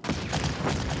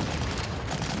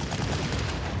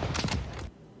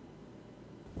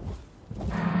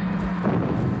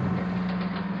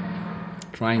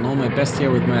 Trying all my best here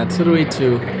with my artillery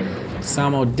to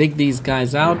somehow dig these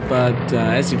guys out, but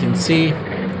as you can see,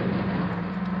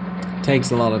 it takes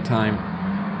a lot of time.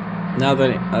 Now that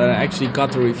I actually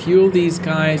got to refuel these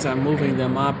guys, I'm moving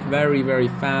them up very, very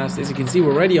fast. As you can see,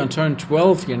 we're already on turn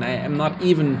 12 here, and I am not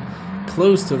even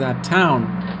close to that town.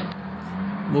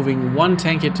 Moving one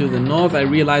tank here to the north, I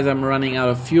realize I'm running out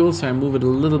of fuel, so I move it a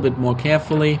little bit more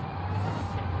carefully.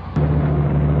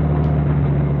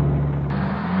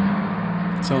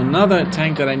 So another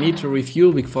tank that I need to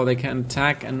refuel before they can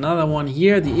attack. Another one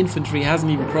here. The infantry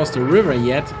hasn't even crossed the river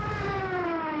yet.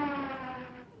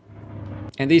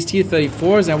 And these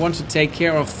T-34s I want to take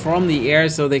care of from the air,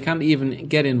 so they can't even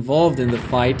get involved in the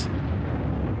fight.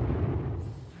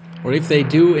 Or if they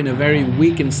do, in a very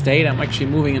weakened state. I'm actually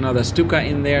moving another Stuka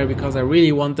in there because I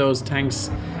really want those tanks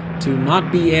to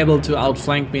not be able to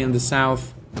outflank me in the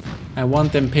south. I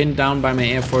want them pinned down by my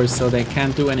air force so they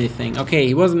can't do anything. Okay,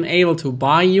 he wasn't able to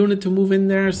buy a unit to move in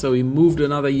there, so he moved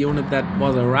another unit that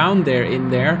was around there in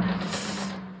there.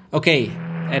 Okay,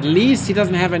 at least he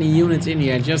doesn't have any units in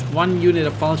here, just one unit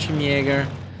of Fallschirmjäger.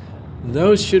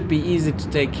 Those should be easy to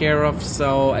take care of,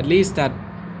 so at least that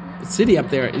city up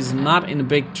there is not in a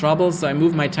big trouble. So I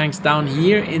move my tanks down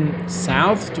here in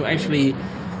south to actually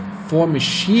form a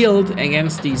shield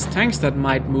against these tanks that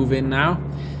might move in now.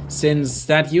 Since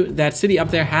that city up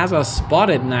there has us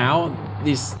spotted now,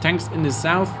 these tanks in the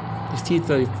south, these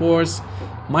T-34s,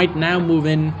 might now move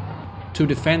in to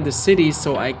defend the city,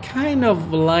 so I kind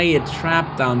of lay a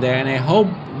trap down there, and I hope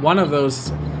one of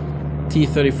those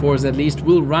T-34s at least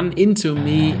will run into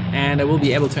me and I will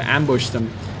be able to ambush them.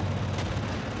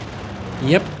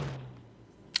 Yep.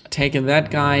 Taking that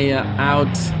guy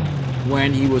out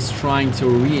when he was trying to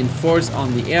reinforce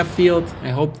on the airfield. I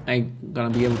hope I'm gonna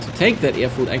be able to take that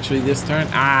airfield actually this turn.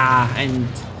 And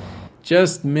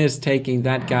just missed taking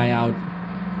that guy out.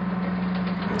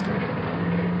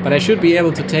 But I should be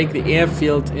able to take the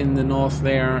airfield in the north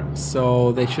there,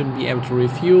 so they shouldn't be able to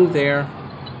refuel there.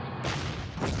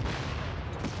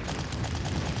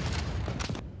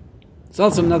 It's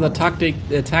also another tactic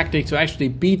to actually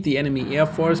beat the enemy air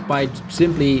force by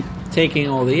simply taking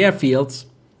all the airfields.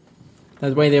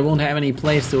 That way they won't have any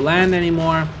place to land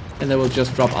anymore, and they will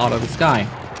just drop out of the sky.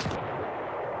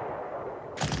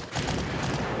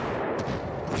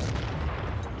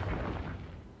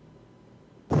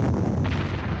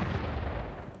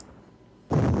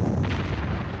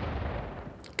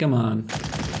 Come on.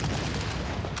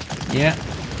 Yeah,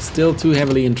 still too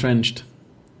heavily entrenched.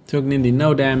 Took nearly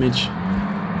no damage.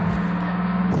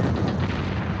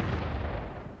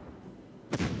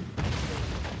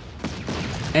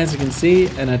 As you can see,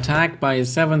 an attack by a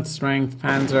 7th strength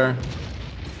Panzer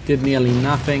did nearly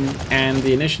nothing, and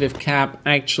the initiative cap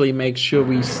actually makes sure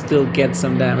we still get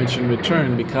some damage in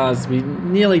return, because we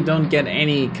nearly don't get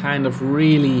any kind of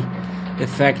really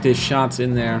effective shots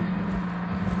in there.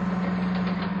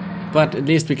 But at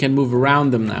least we can move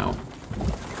around them now.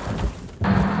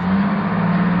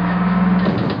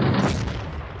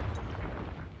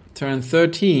 Turn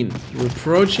 13. We're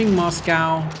approaching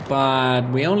Moscow, but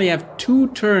we only have 2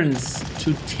 turns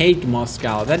to take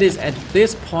Moscow. That is at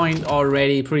this point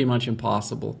already pretty much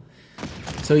impossible.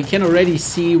 So you can already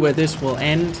see where this will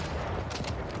end.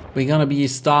 We're gonna be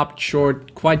stopped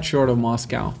short, quite short of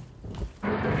Moscow.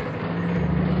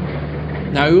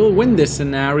 Now we will win this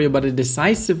scenario, but a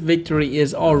decisive victory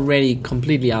is already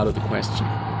completely out of the question.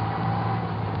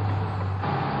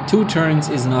 2 turns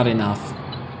is not enough.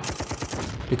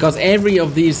 Because every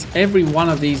one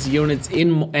of these units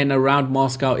in and around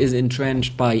Moscow is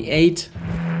entrenched by 8.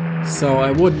 So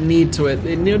I would need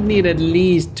at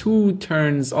least 2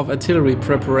 turns of artillery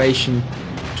preparation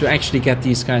to actually get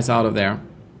these guys out of there.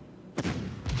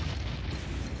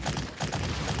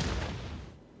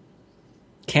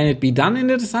 Can it be done in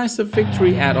a decisive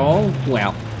victory at all?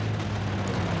 Well,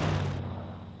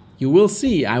 you will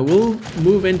see. I will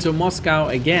move into Moscow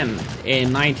again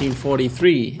in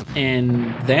 1943,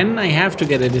 and then I have to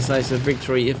get a decisive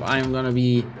victory if I'm gonna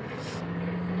be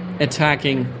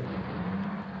attacking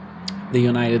the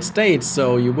United States,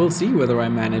 so you will see whether I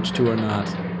manage to or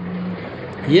not.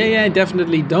 Yeah, I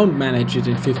definitely don't manage it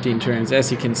in 15 turns,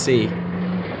 as you can see.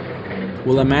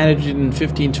 Will I manage it in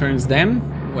 15 turns then?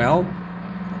 Well,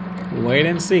 wait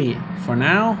and see. For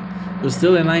now, we're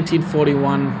still in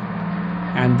 1941.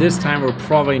 And this time we're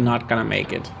probably not gonna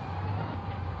make it.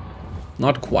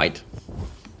 Not quite.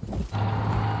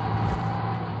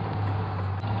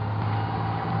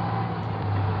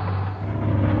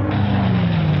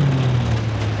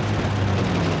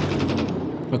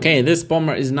 Okay, this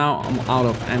bomber is now out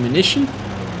of ammunition.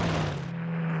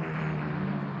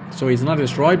 So he's not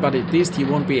destroyed, but at least he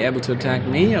won't be able to attack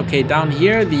me. Okay, down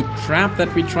here, the trap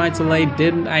that we tried to lay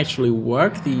didn't actually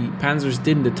work. The Panzers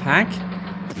didn't attack.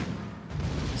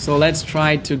 So let's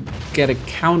try to get a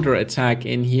counter attack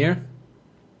in here.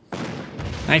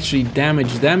 Actually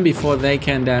damage them before they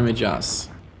can damage us.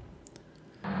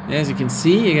 As you can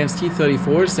see, against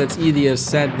T-34s, that's easier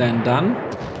said than done.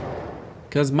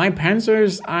 Because my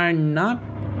Panzers are not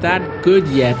that good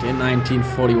yet in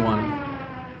 1941.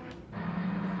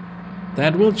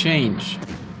 That will change.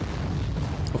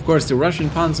 Of course, the Russian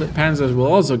Panzers will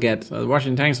also get, the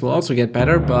Russian tanks will also get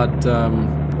better, but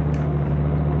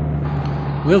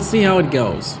we'll see how it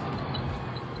goes.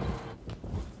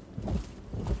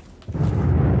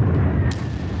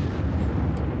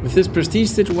 With this prestige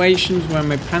situation where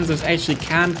my Panzers actually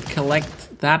can't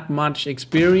collect that much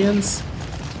experience,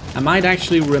 I might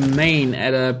actually remain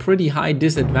at a pretty high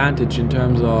disadvantage in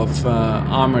terms of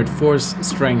armored force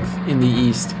strength in the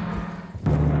east.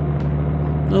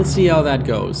 We'll see how that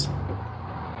goes.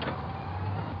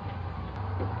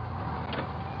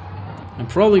 I'm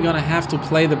probably gonna have to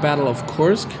play the Battle of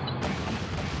Kursk,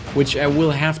 which I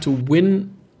will have to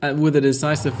win with a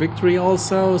decisive victory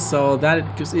also, so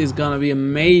that is gonna be a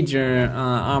major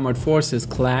armored forces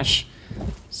clash.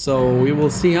 So we will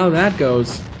see how that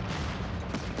goes.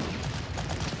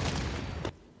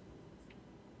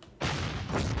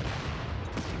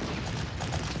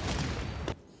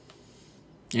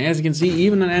 As you can see,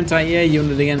 even an anti-air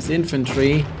unit against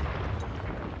infantry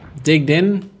digged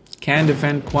in, can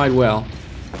defend quite well.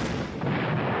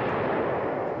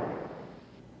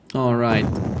 Alright.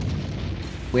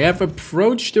 We have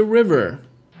approached the river.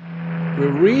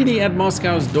 We're really at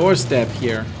Moscow's doorstep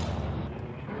here.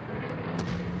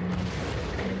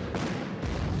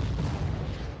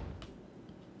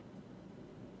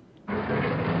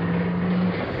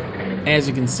 As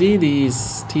you can see,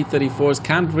 these T-34s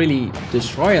can't really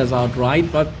destroy us outright,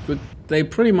 but they're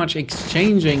pretty much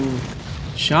exchanging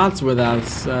shots with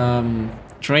us,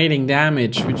 trading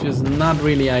damage, which is not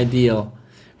really ideal.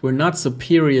 We're not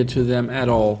superior to them at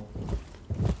all.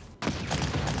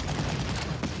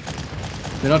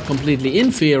 We're not completely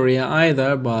inferior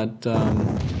either, but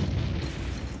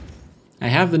I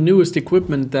have the newest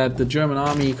equipment that the German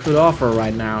army could offer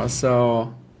right now,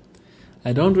 so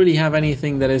I don't really have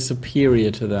anything that is superior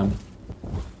to them.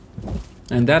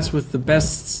 And that's with the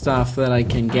best stuff that I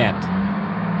can get.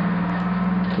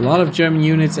 A lot of German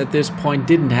units at this point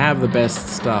didn't have the best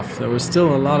stuff. There was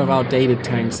still a lot of outdated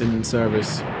tanks in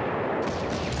service.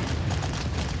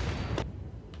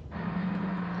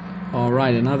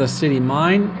 Alright, another city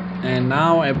mine. And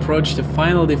now I approach the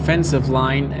final defensive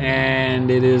line, and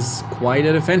it is quite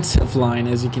a defensive line,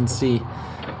 as you can see.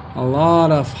 A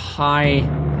lot of high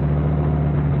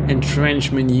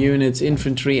entrenchment units,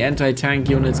 infantry, anti-tank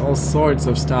units, all sorts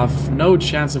of stuff. No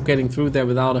chance of getting through there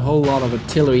without a whole lot of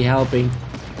artillery helping.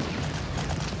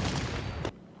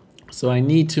 So I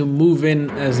need to move in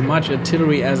as much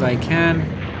artillery as I can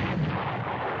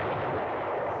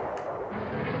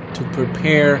to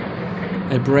prepare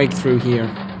a breakthrough here.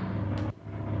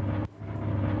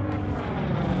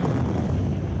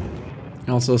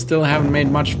 Also, still haven't made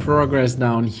much progress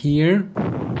down here.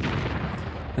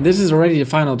 And this is already the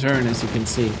final turn, as you can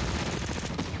see.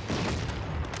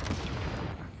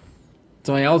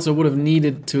 So I also would have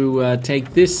needed to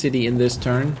take this city in this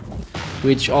turn,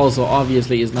 which also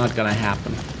obviously is not gonna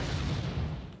happen.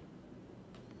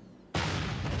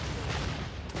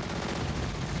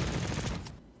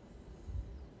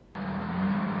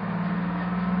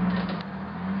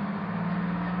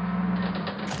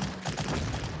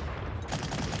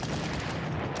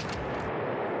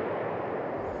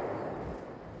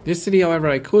 This city, however,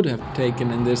 I could have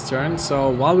taken in this turn, so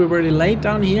while we were delayed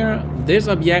down here, this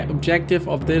objective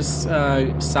of this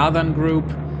southern group,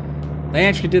 they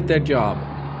actually did their job.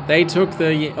 They took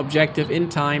the objective in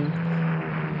time,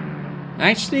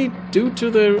 actually due to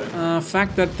the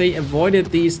fact that they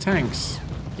avoided these tanks.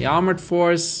 The armored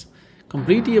force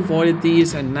completely avoided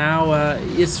these and now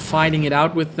is fighting it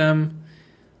out with them,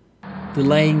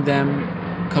 delaying them,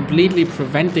 completely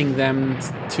preventing them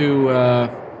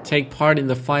to take part in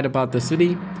the fight about the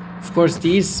city. Of course,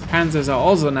 these panzers are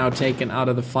also now taken out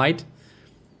of the fight,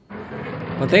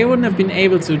 but they wouldn't have been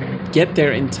able to get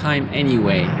there in time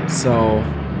anyway, so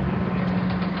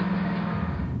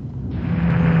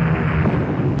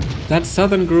that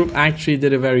southern group actually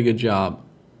did a very good job.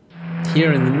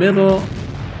 Here in the middle,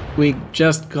 we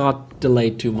just got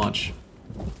delayed too much.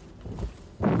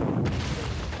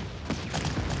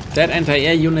 That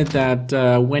anti-air unit that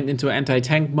went into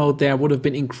anti-tank mode there would have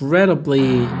been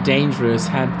incredibly dangerous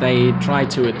had they tried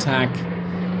to attack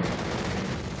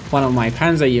one of my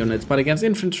Panzer units, but against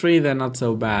infantry they're not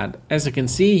so bad. As you can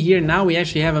see here, now we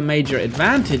actually have a major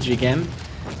advantage again,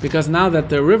 because now that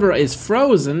the river is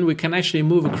frozen, we can actually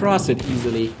move across it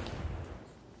easily.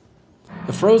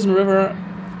 The frozen river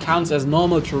counts as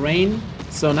normal terrain,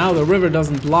 so now the river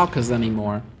doesn't block us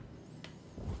anymore.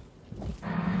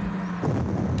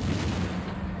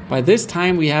 By this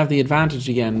time we have the advantage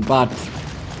again, but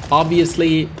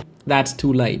obviously that's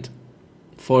too late.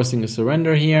 Forcing a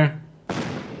surrender here.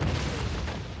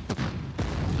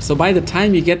 So by the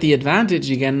time you get the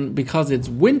advantage again, because it's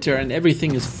winter and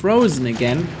everything is frozen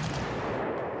again,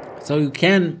 so you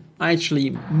can actually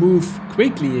move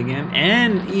quickly again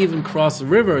and even cross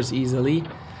rivers easily,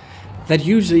 that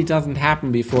usually doesn't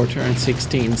happen before turn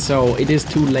 16, so it is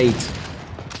too late.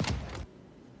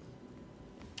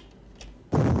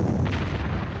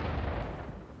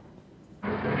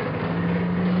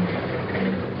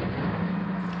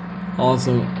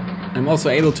 I'm also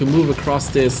able to move across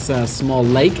this small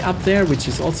lake up there, which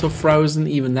is also frozen.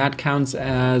 Even that counts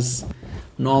as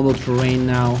normal terrain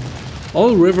now.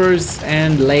 All rivers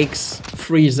and lakes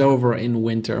freeze over in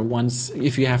winter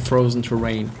if you have frozen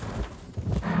terrain.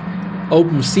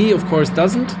 Open sea, of course,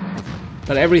 doesn't.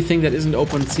 But everything that isn't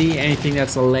open sea, anything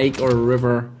that's a lake or a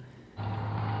river,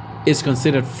 is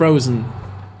considered frozen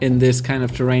in this kind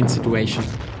of terrain situation.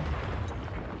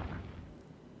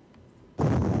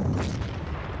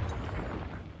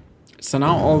 So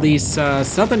now all these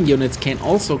southern units can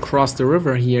also cross the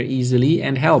river here easily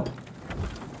and help.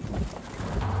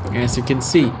 as you can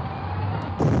see.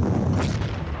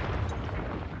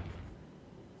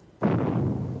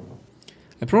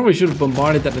 I probably should have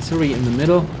bombarded that artillery in the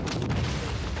middle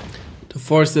to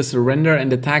force the surrender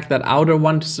and attack that outer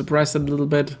one to suppress it a little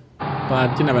bit.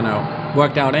 But you never know.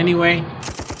 Worked out anyway.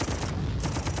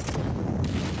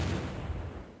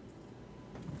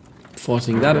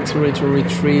 Forcing that artillery to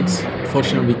retreat.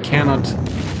 Unfortunately, we cannot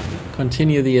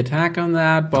continue the attack on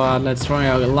that, but let's try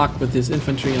our luck with this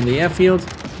infantry on the airfield.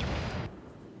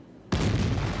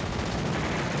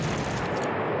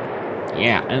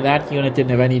 Yeah, and that unit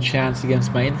didn't have any chance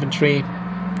against my infantry.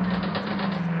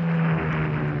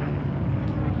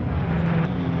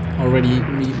 Already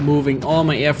moving all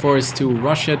my air force to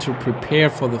Russia to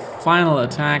prepare for the final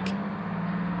attack.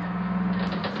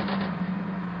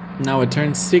 Now it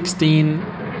turns 16.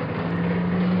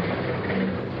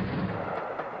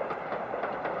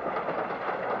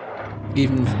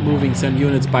 Even moving some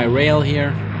units by rail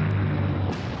here.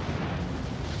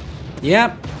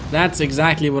 Yep, that's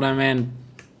exactly what I meant.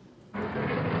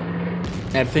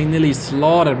 That thing nearly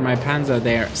slaughtered my Panzer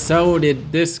there. So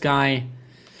did this guy.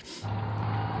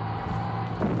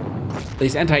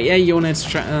 These anti-air units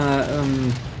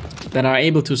that are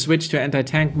able to switch to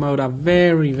anti-tank mode are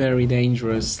very, very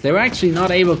dangerous. They were actually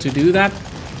not able to do that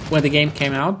when the game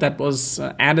came out. That was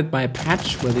added by a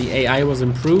patch where the AI was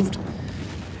improved.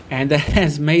 And that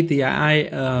has made the AI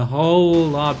a whole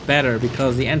lot better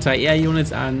because the anti-air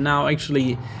units are now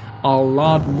actually a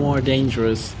lot more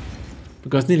dangerous.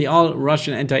 Because nearly all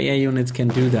Russian anti-air units can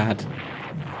do that.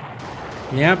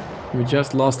 Yep, we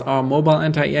just lost our mobile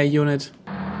anti-air unit,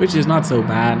 which is not so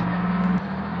bad.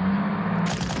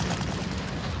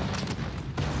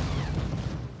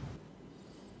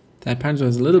 That Panzer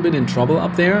is a little bit in trouble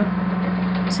up there,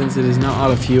 since it is now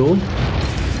out of fuel.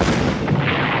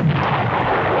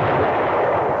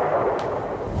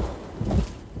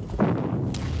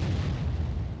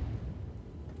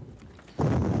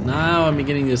 Now I'm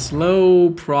beginning the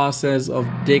slow process of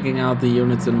digging out the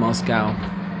units in Moscow.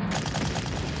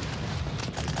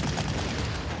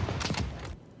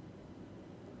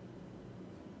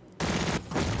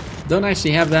 Don't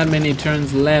actually have that many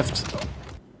turns left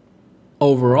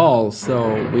overall,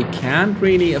 so we can't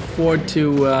really afford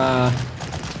to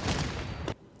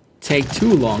take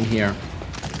too long here.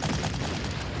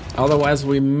 Otherwise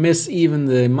we miss even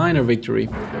the minor victory.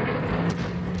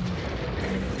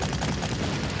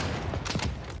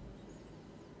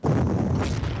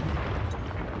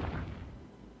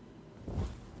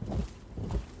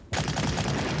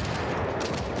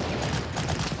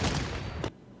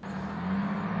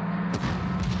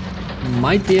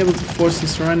 Might be able to force the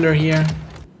surrender here.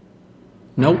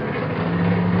 Nope.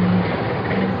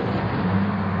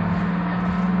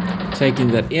 Taking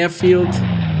that airfield.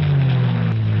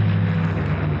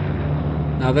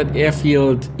 Now that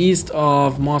airfield east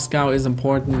of Moscow is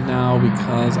important now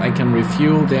because I can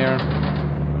refuel there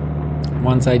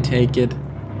once I take it.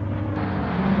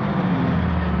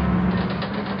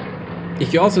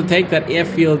 If you also take that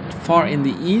airfield far in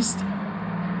the east,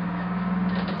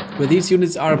 where these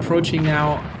units are approaching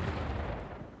now,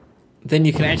 then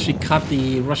you can actually cut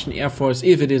the Russian Air Force,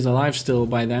 if it is alive still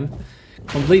by then,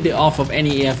 completely off of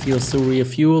any airfields to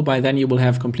refuel. By then you will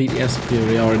have complete air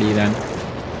superiority then.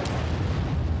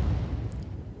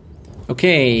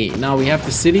 Okay, now we have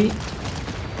the city.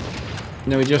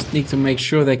 Now we just need to make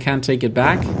sure they can't take it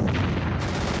back.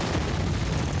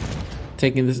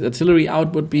 Taking this artillery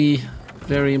out would be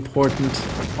very important.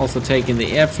 Also taking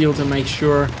the airfield to make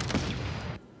sure.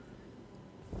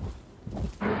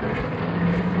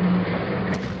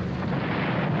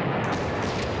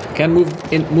 Can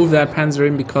move that Panzer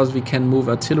in because we can move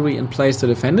artillery in place to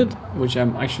defend it, which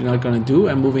I'm actually not going to do.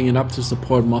 I'm moving it up to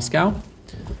support Moscow,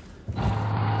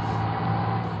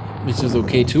 which is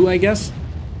okay too, I guess.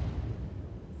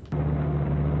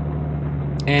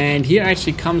 And here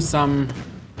actually comes some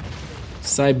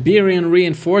Siberian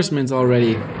reinforcements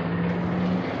already,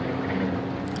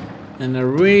 and I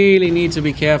really need to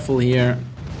be careful here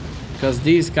because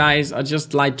these guys are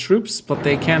just light troops, but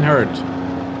they can hurt.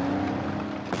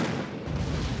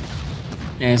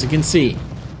 As you can see.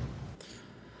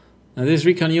 Now this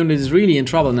recon unit is really in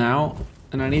trouble now,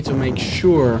 and I need to make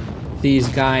sure these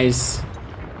guys,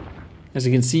 as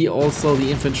you can see, also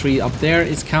the infantry up there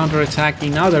is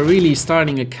counterattacking. Now they're really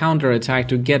starting a counterattack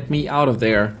to get me out of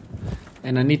there,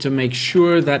 and I need to make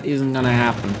sure that isn't gonna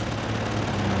happen.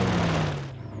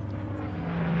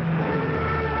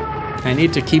 I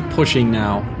need to keep pushing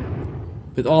now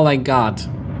with all I got.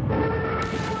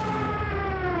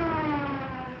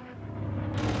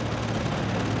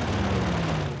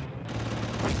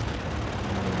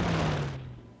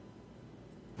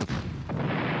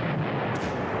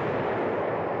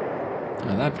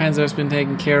 That Panzer has been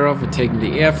taken care of. We're taking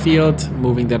the airfield,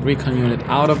 moving that recon unit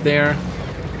out of there,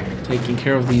 taking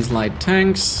care of these light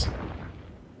tanks.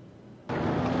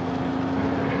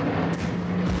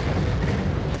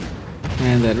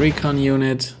 And that recon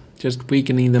unit, just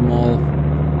weakening them all.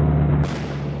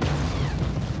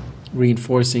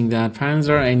 Reinforcing that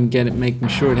Panzer and making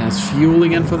sure it has fuel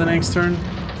again for the next turn.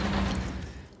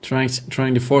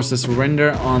 Trying to force a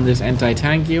surrender on this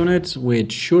anti-tank unit,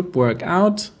 which should work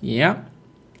out. Yeah.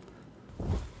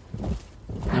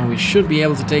 Now we should be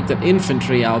able to take that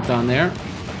infantry out down there.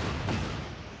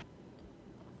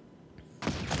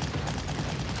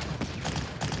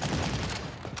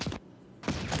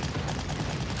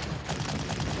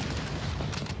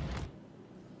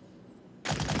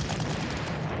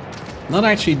 Not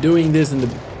actually doing this in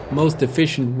the most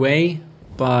efficient way,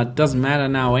 but doesn't matter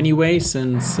now anyway,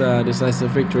 since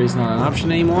decisive victory is not an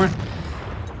option anymore.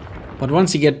 But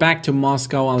once you get back to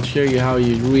Moscow, I'll show you how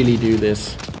you really do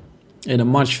this in a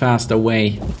much faster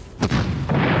way.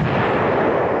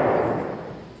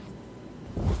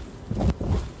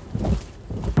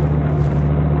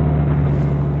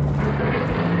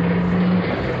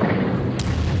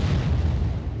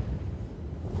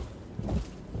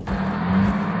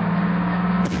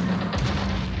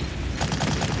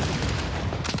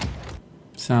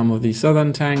 Some of the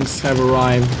southern tanks have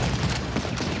arrived.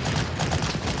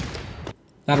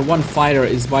 That one fighter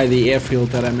is by the airfield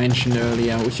that I mentioned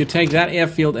earlier. If you take that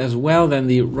airfield as well, then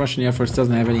the Russian Air Force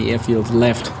doesn't have any airfields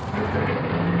left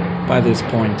by this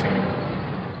point.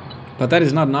 But that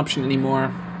is not an option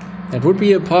anymore. That would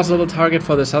be a possible target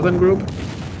for the southern group,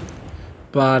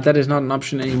 but that is not an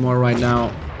option anymore right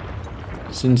now,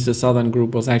 since the southern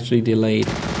group was actually delayed.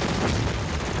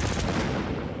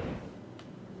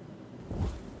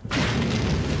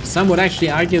 Some would actually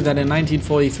argue that in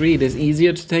 1943 it is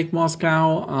easier to take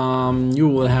Moscow. You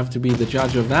will have to be the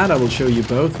judge of that. I will show you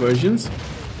both versions.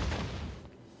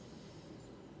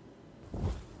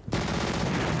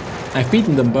 I've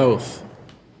beaten them both.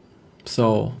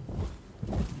 So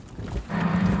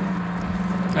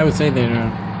I would say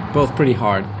they're both pretty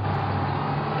hard.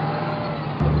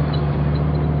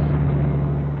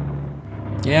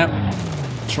 Yeah,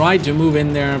 tried to move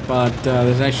in there, but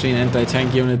there's actually an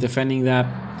anti-tank unit defending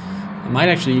that. I might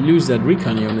actually lose that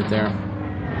recon unit there.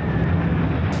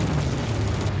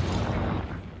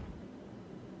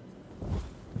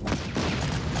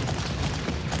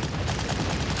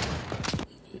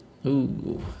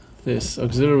 Ooh, this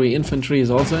auxiliary infantry is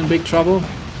also in big trouble.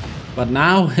 But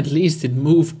now at least it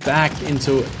moved back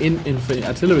into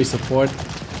artillery support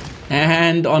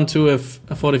and onto a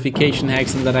fortification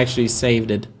hexen that actually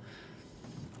saved it.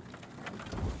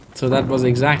 So that was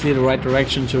exactly the right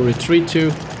direction to retreat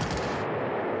to.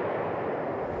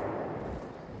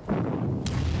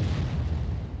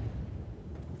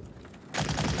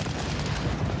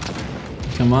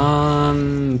 Come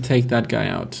on, take that guy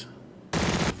out.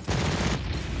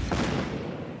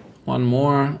 One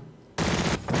more.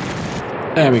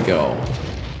 There we go.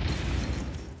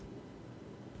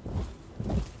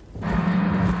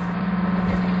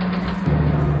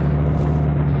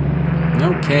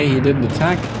 Okay, he didn't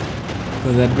attack,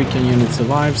 but that recon unit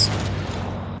survives.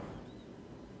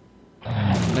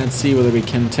 Let's see whether we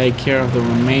can take care of the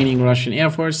remaining Russian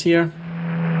Air Force here.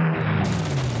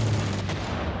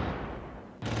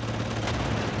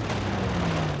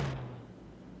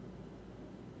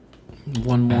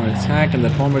 One more attack and the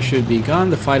bomber should be gone.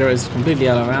 The fighter is completely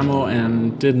out of ammo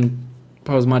and didn't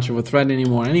pose much of a threat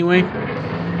anymore anyway.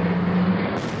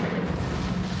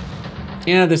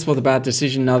 Yeah, this was a bad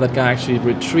decision. Now that guy actually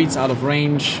retreats out of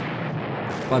range.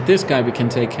 But this guy we can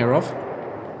take care of.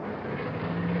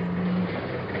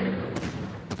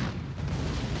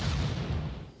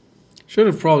 Should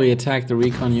have probably attacked the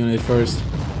recon unit first.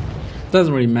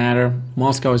 Doesn't really matter.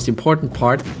 Moscow is the important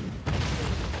part.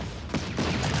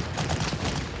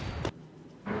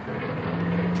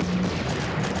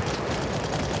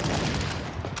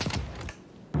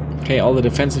 Okay, all the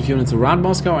defensive units around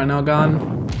Moscow are now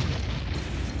gone.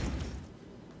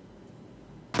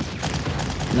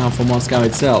 Now for Moscow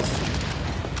itself.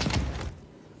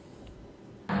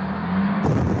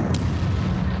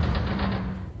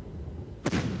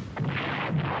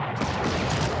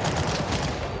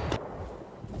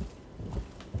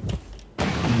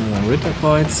 Another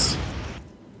Ritterkreuz.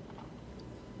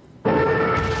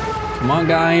 Come on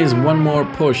guys, one more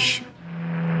push.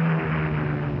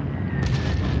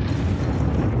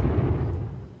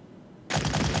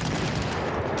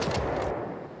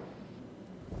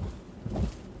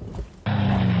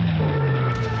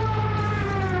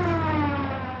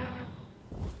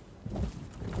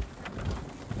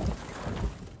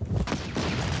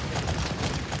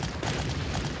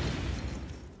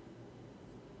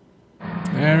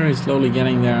 Very slowly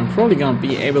getting there. I'm probably gonna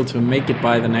be able to make it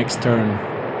by the next turn.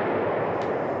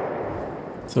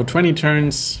 So 20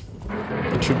 turns,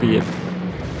 that should be it.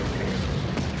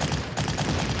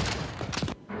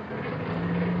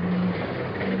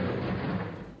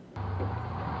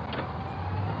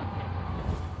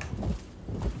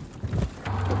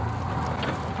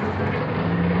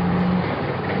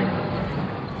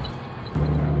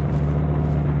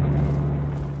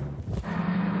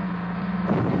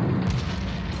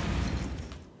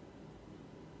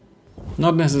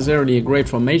 Not necessarily a great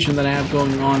formation that I have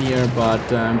going on here,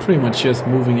 but I'm pretty much just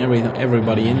moving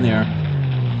everybody in there.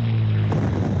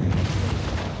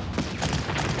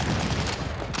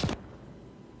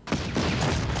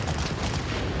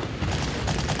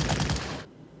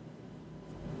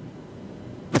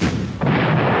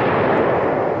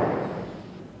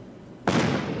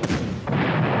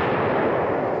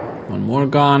 One more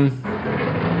gone.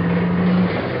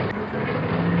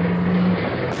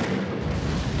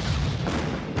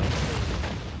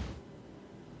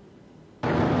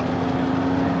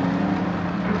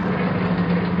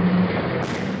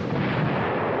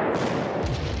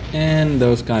 And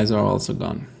those guys are also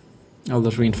gone. All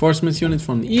those reinforcements units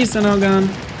from the east are now gone.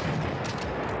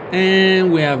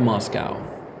 And we have Moscow.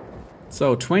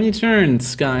 So 20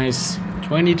 turns, guys.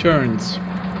 20 turns.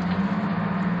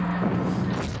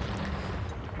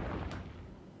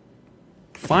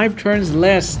 Five turns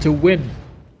less to win.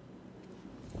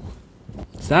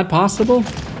 Is that possible?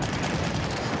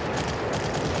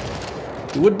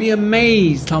 You would be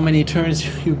amazed how many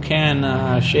turns you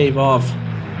can shave off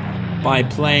by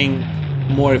playing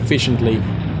more efficiently.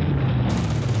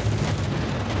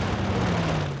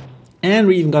 And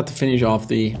we even got to finish off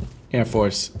the Air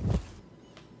Force.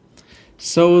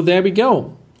 So there we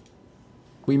go.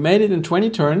 We made it in 20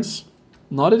 turns.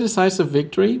 Not a decisive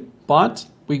victory, but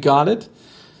we got it.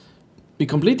 We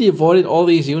completely avoided all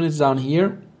these units down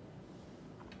here.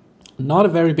 Not a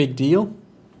very big deal.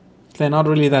 They're not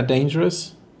really that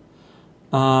dangerous.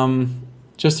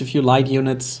 Just a few light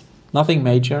units. Nothing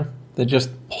major. They're just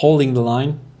holding the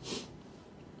line.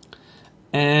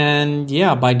 And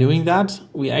yeah, by doing that,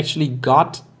 we actually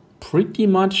got pretty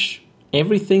much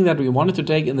everything that we wanted to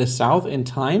take in the south in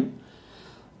time.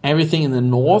 Everything in the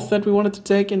north that we wanted to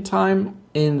take in time.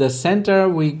 In the center,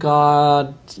 we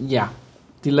got,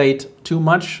 delayed too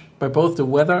much by both the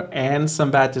weather and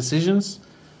some bad decisions.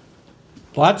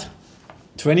 But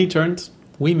 20 turns,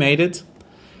 we made it.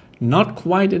 Not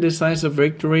quite a decisive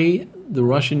victory. The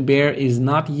Russian bear is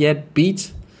not yet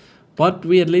beat, but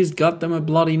we at least got them a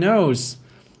bloody nose.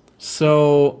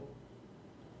 So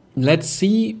let's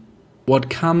see what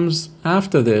comes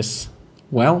after this.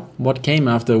 Well, what came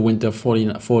after Winter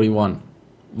 41?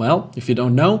 Well, if you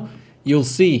don't know, you'll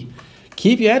see.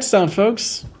 Keep your heads down,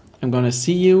 folks. I'm gonna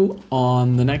see you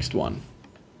on the next one.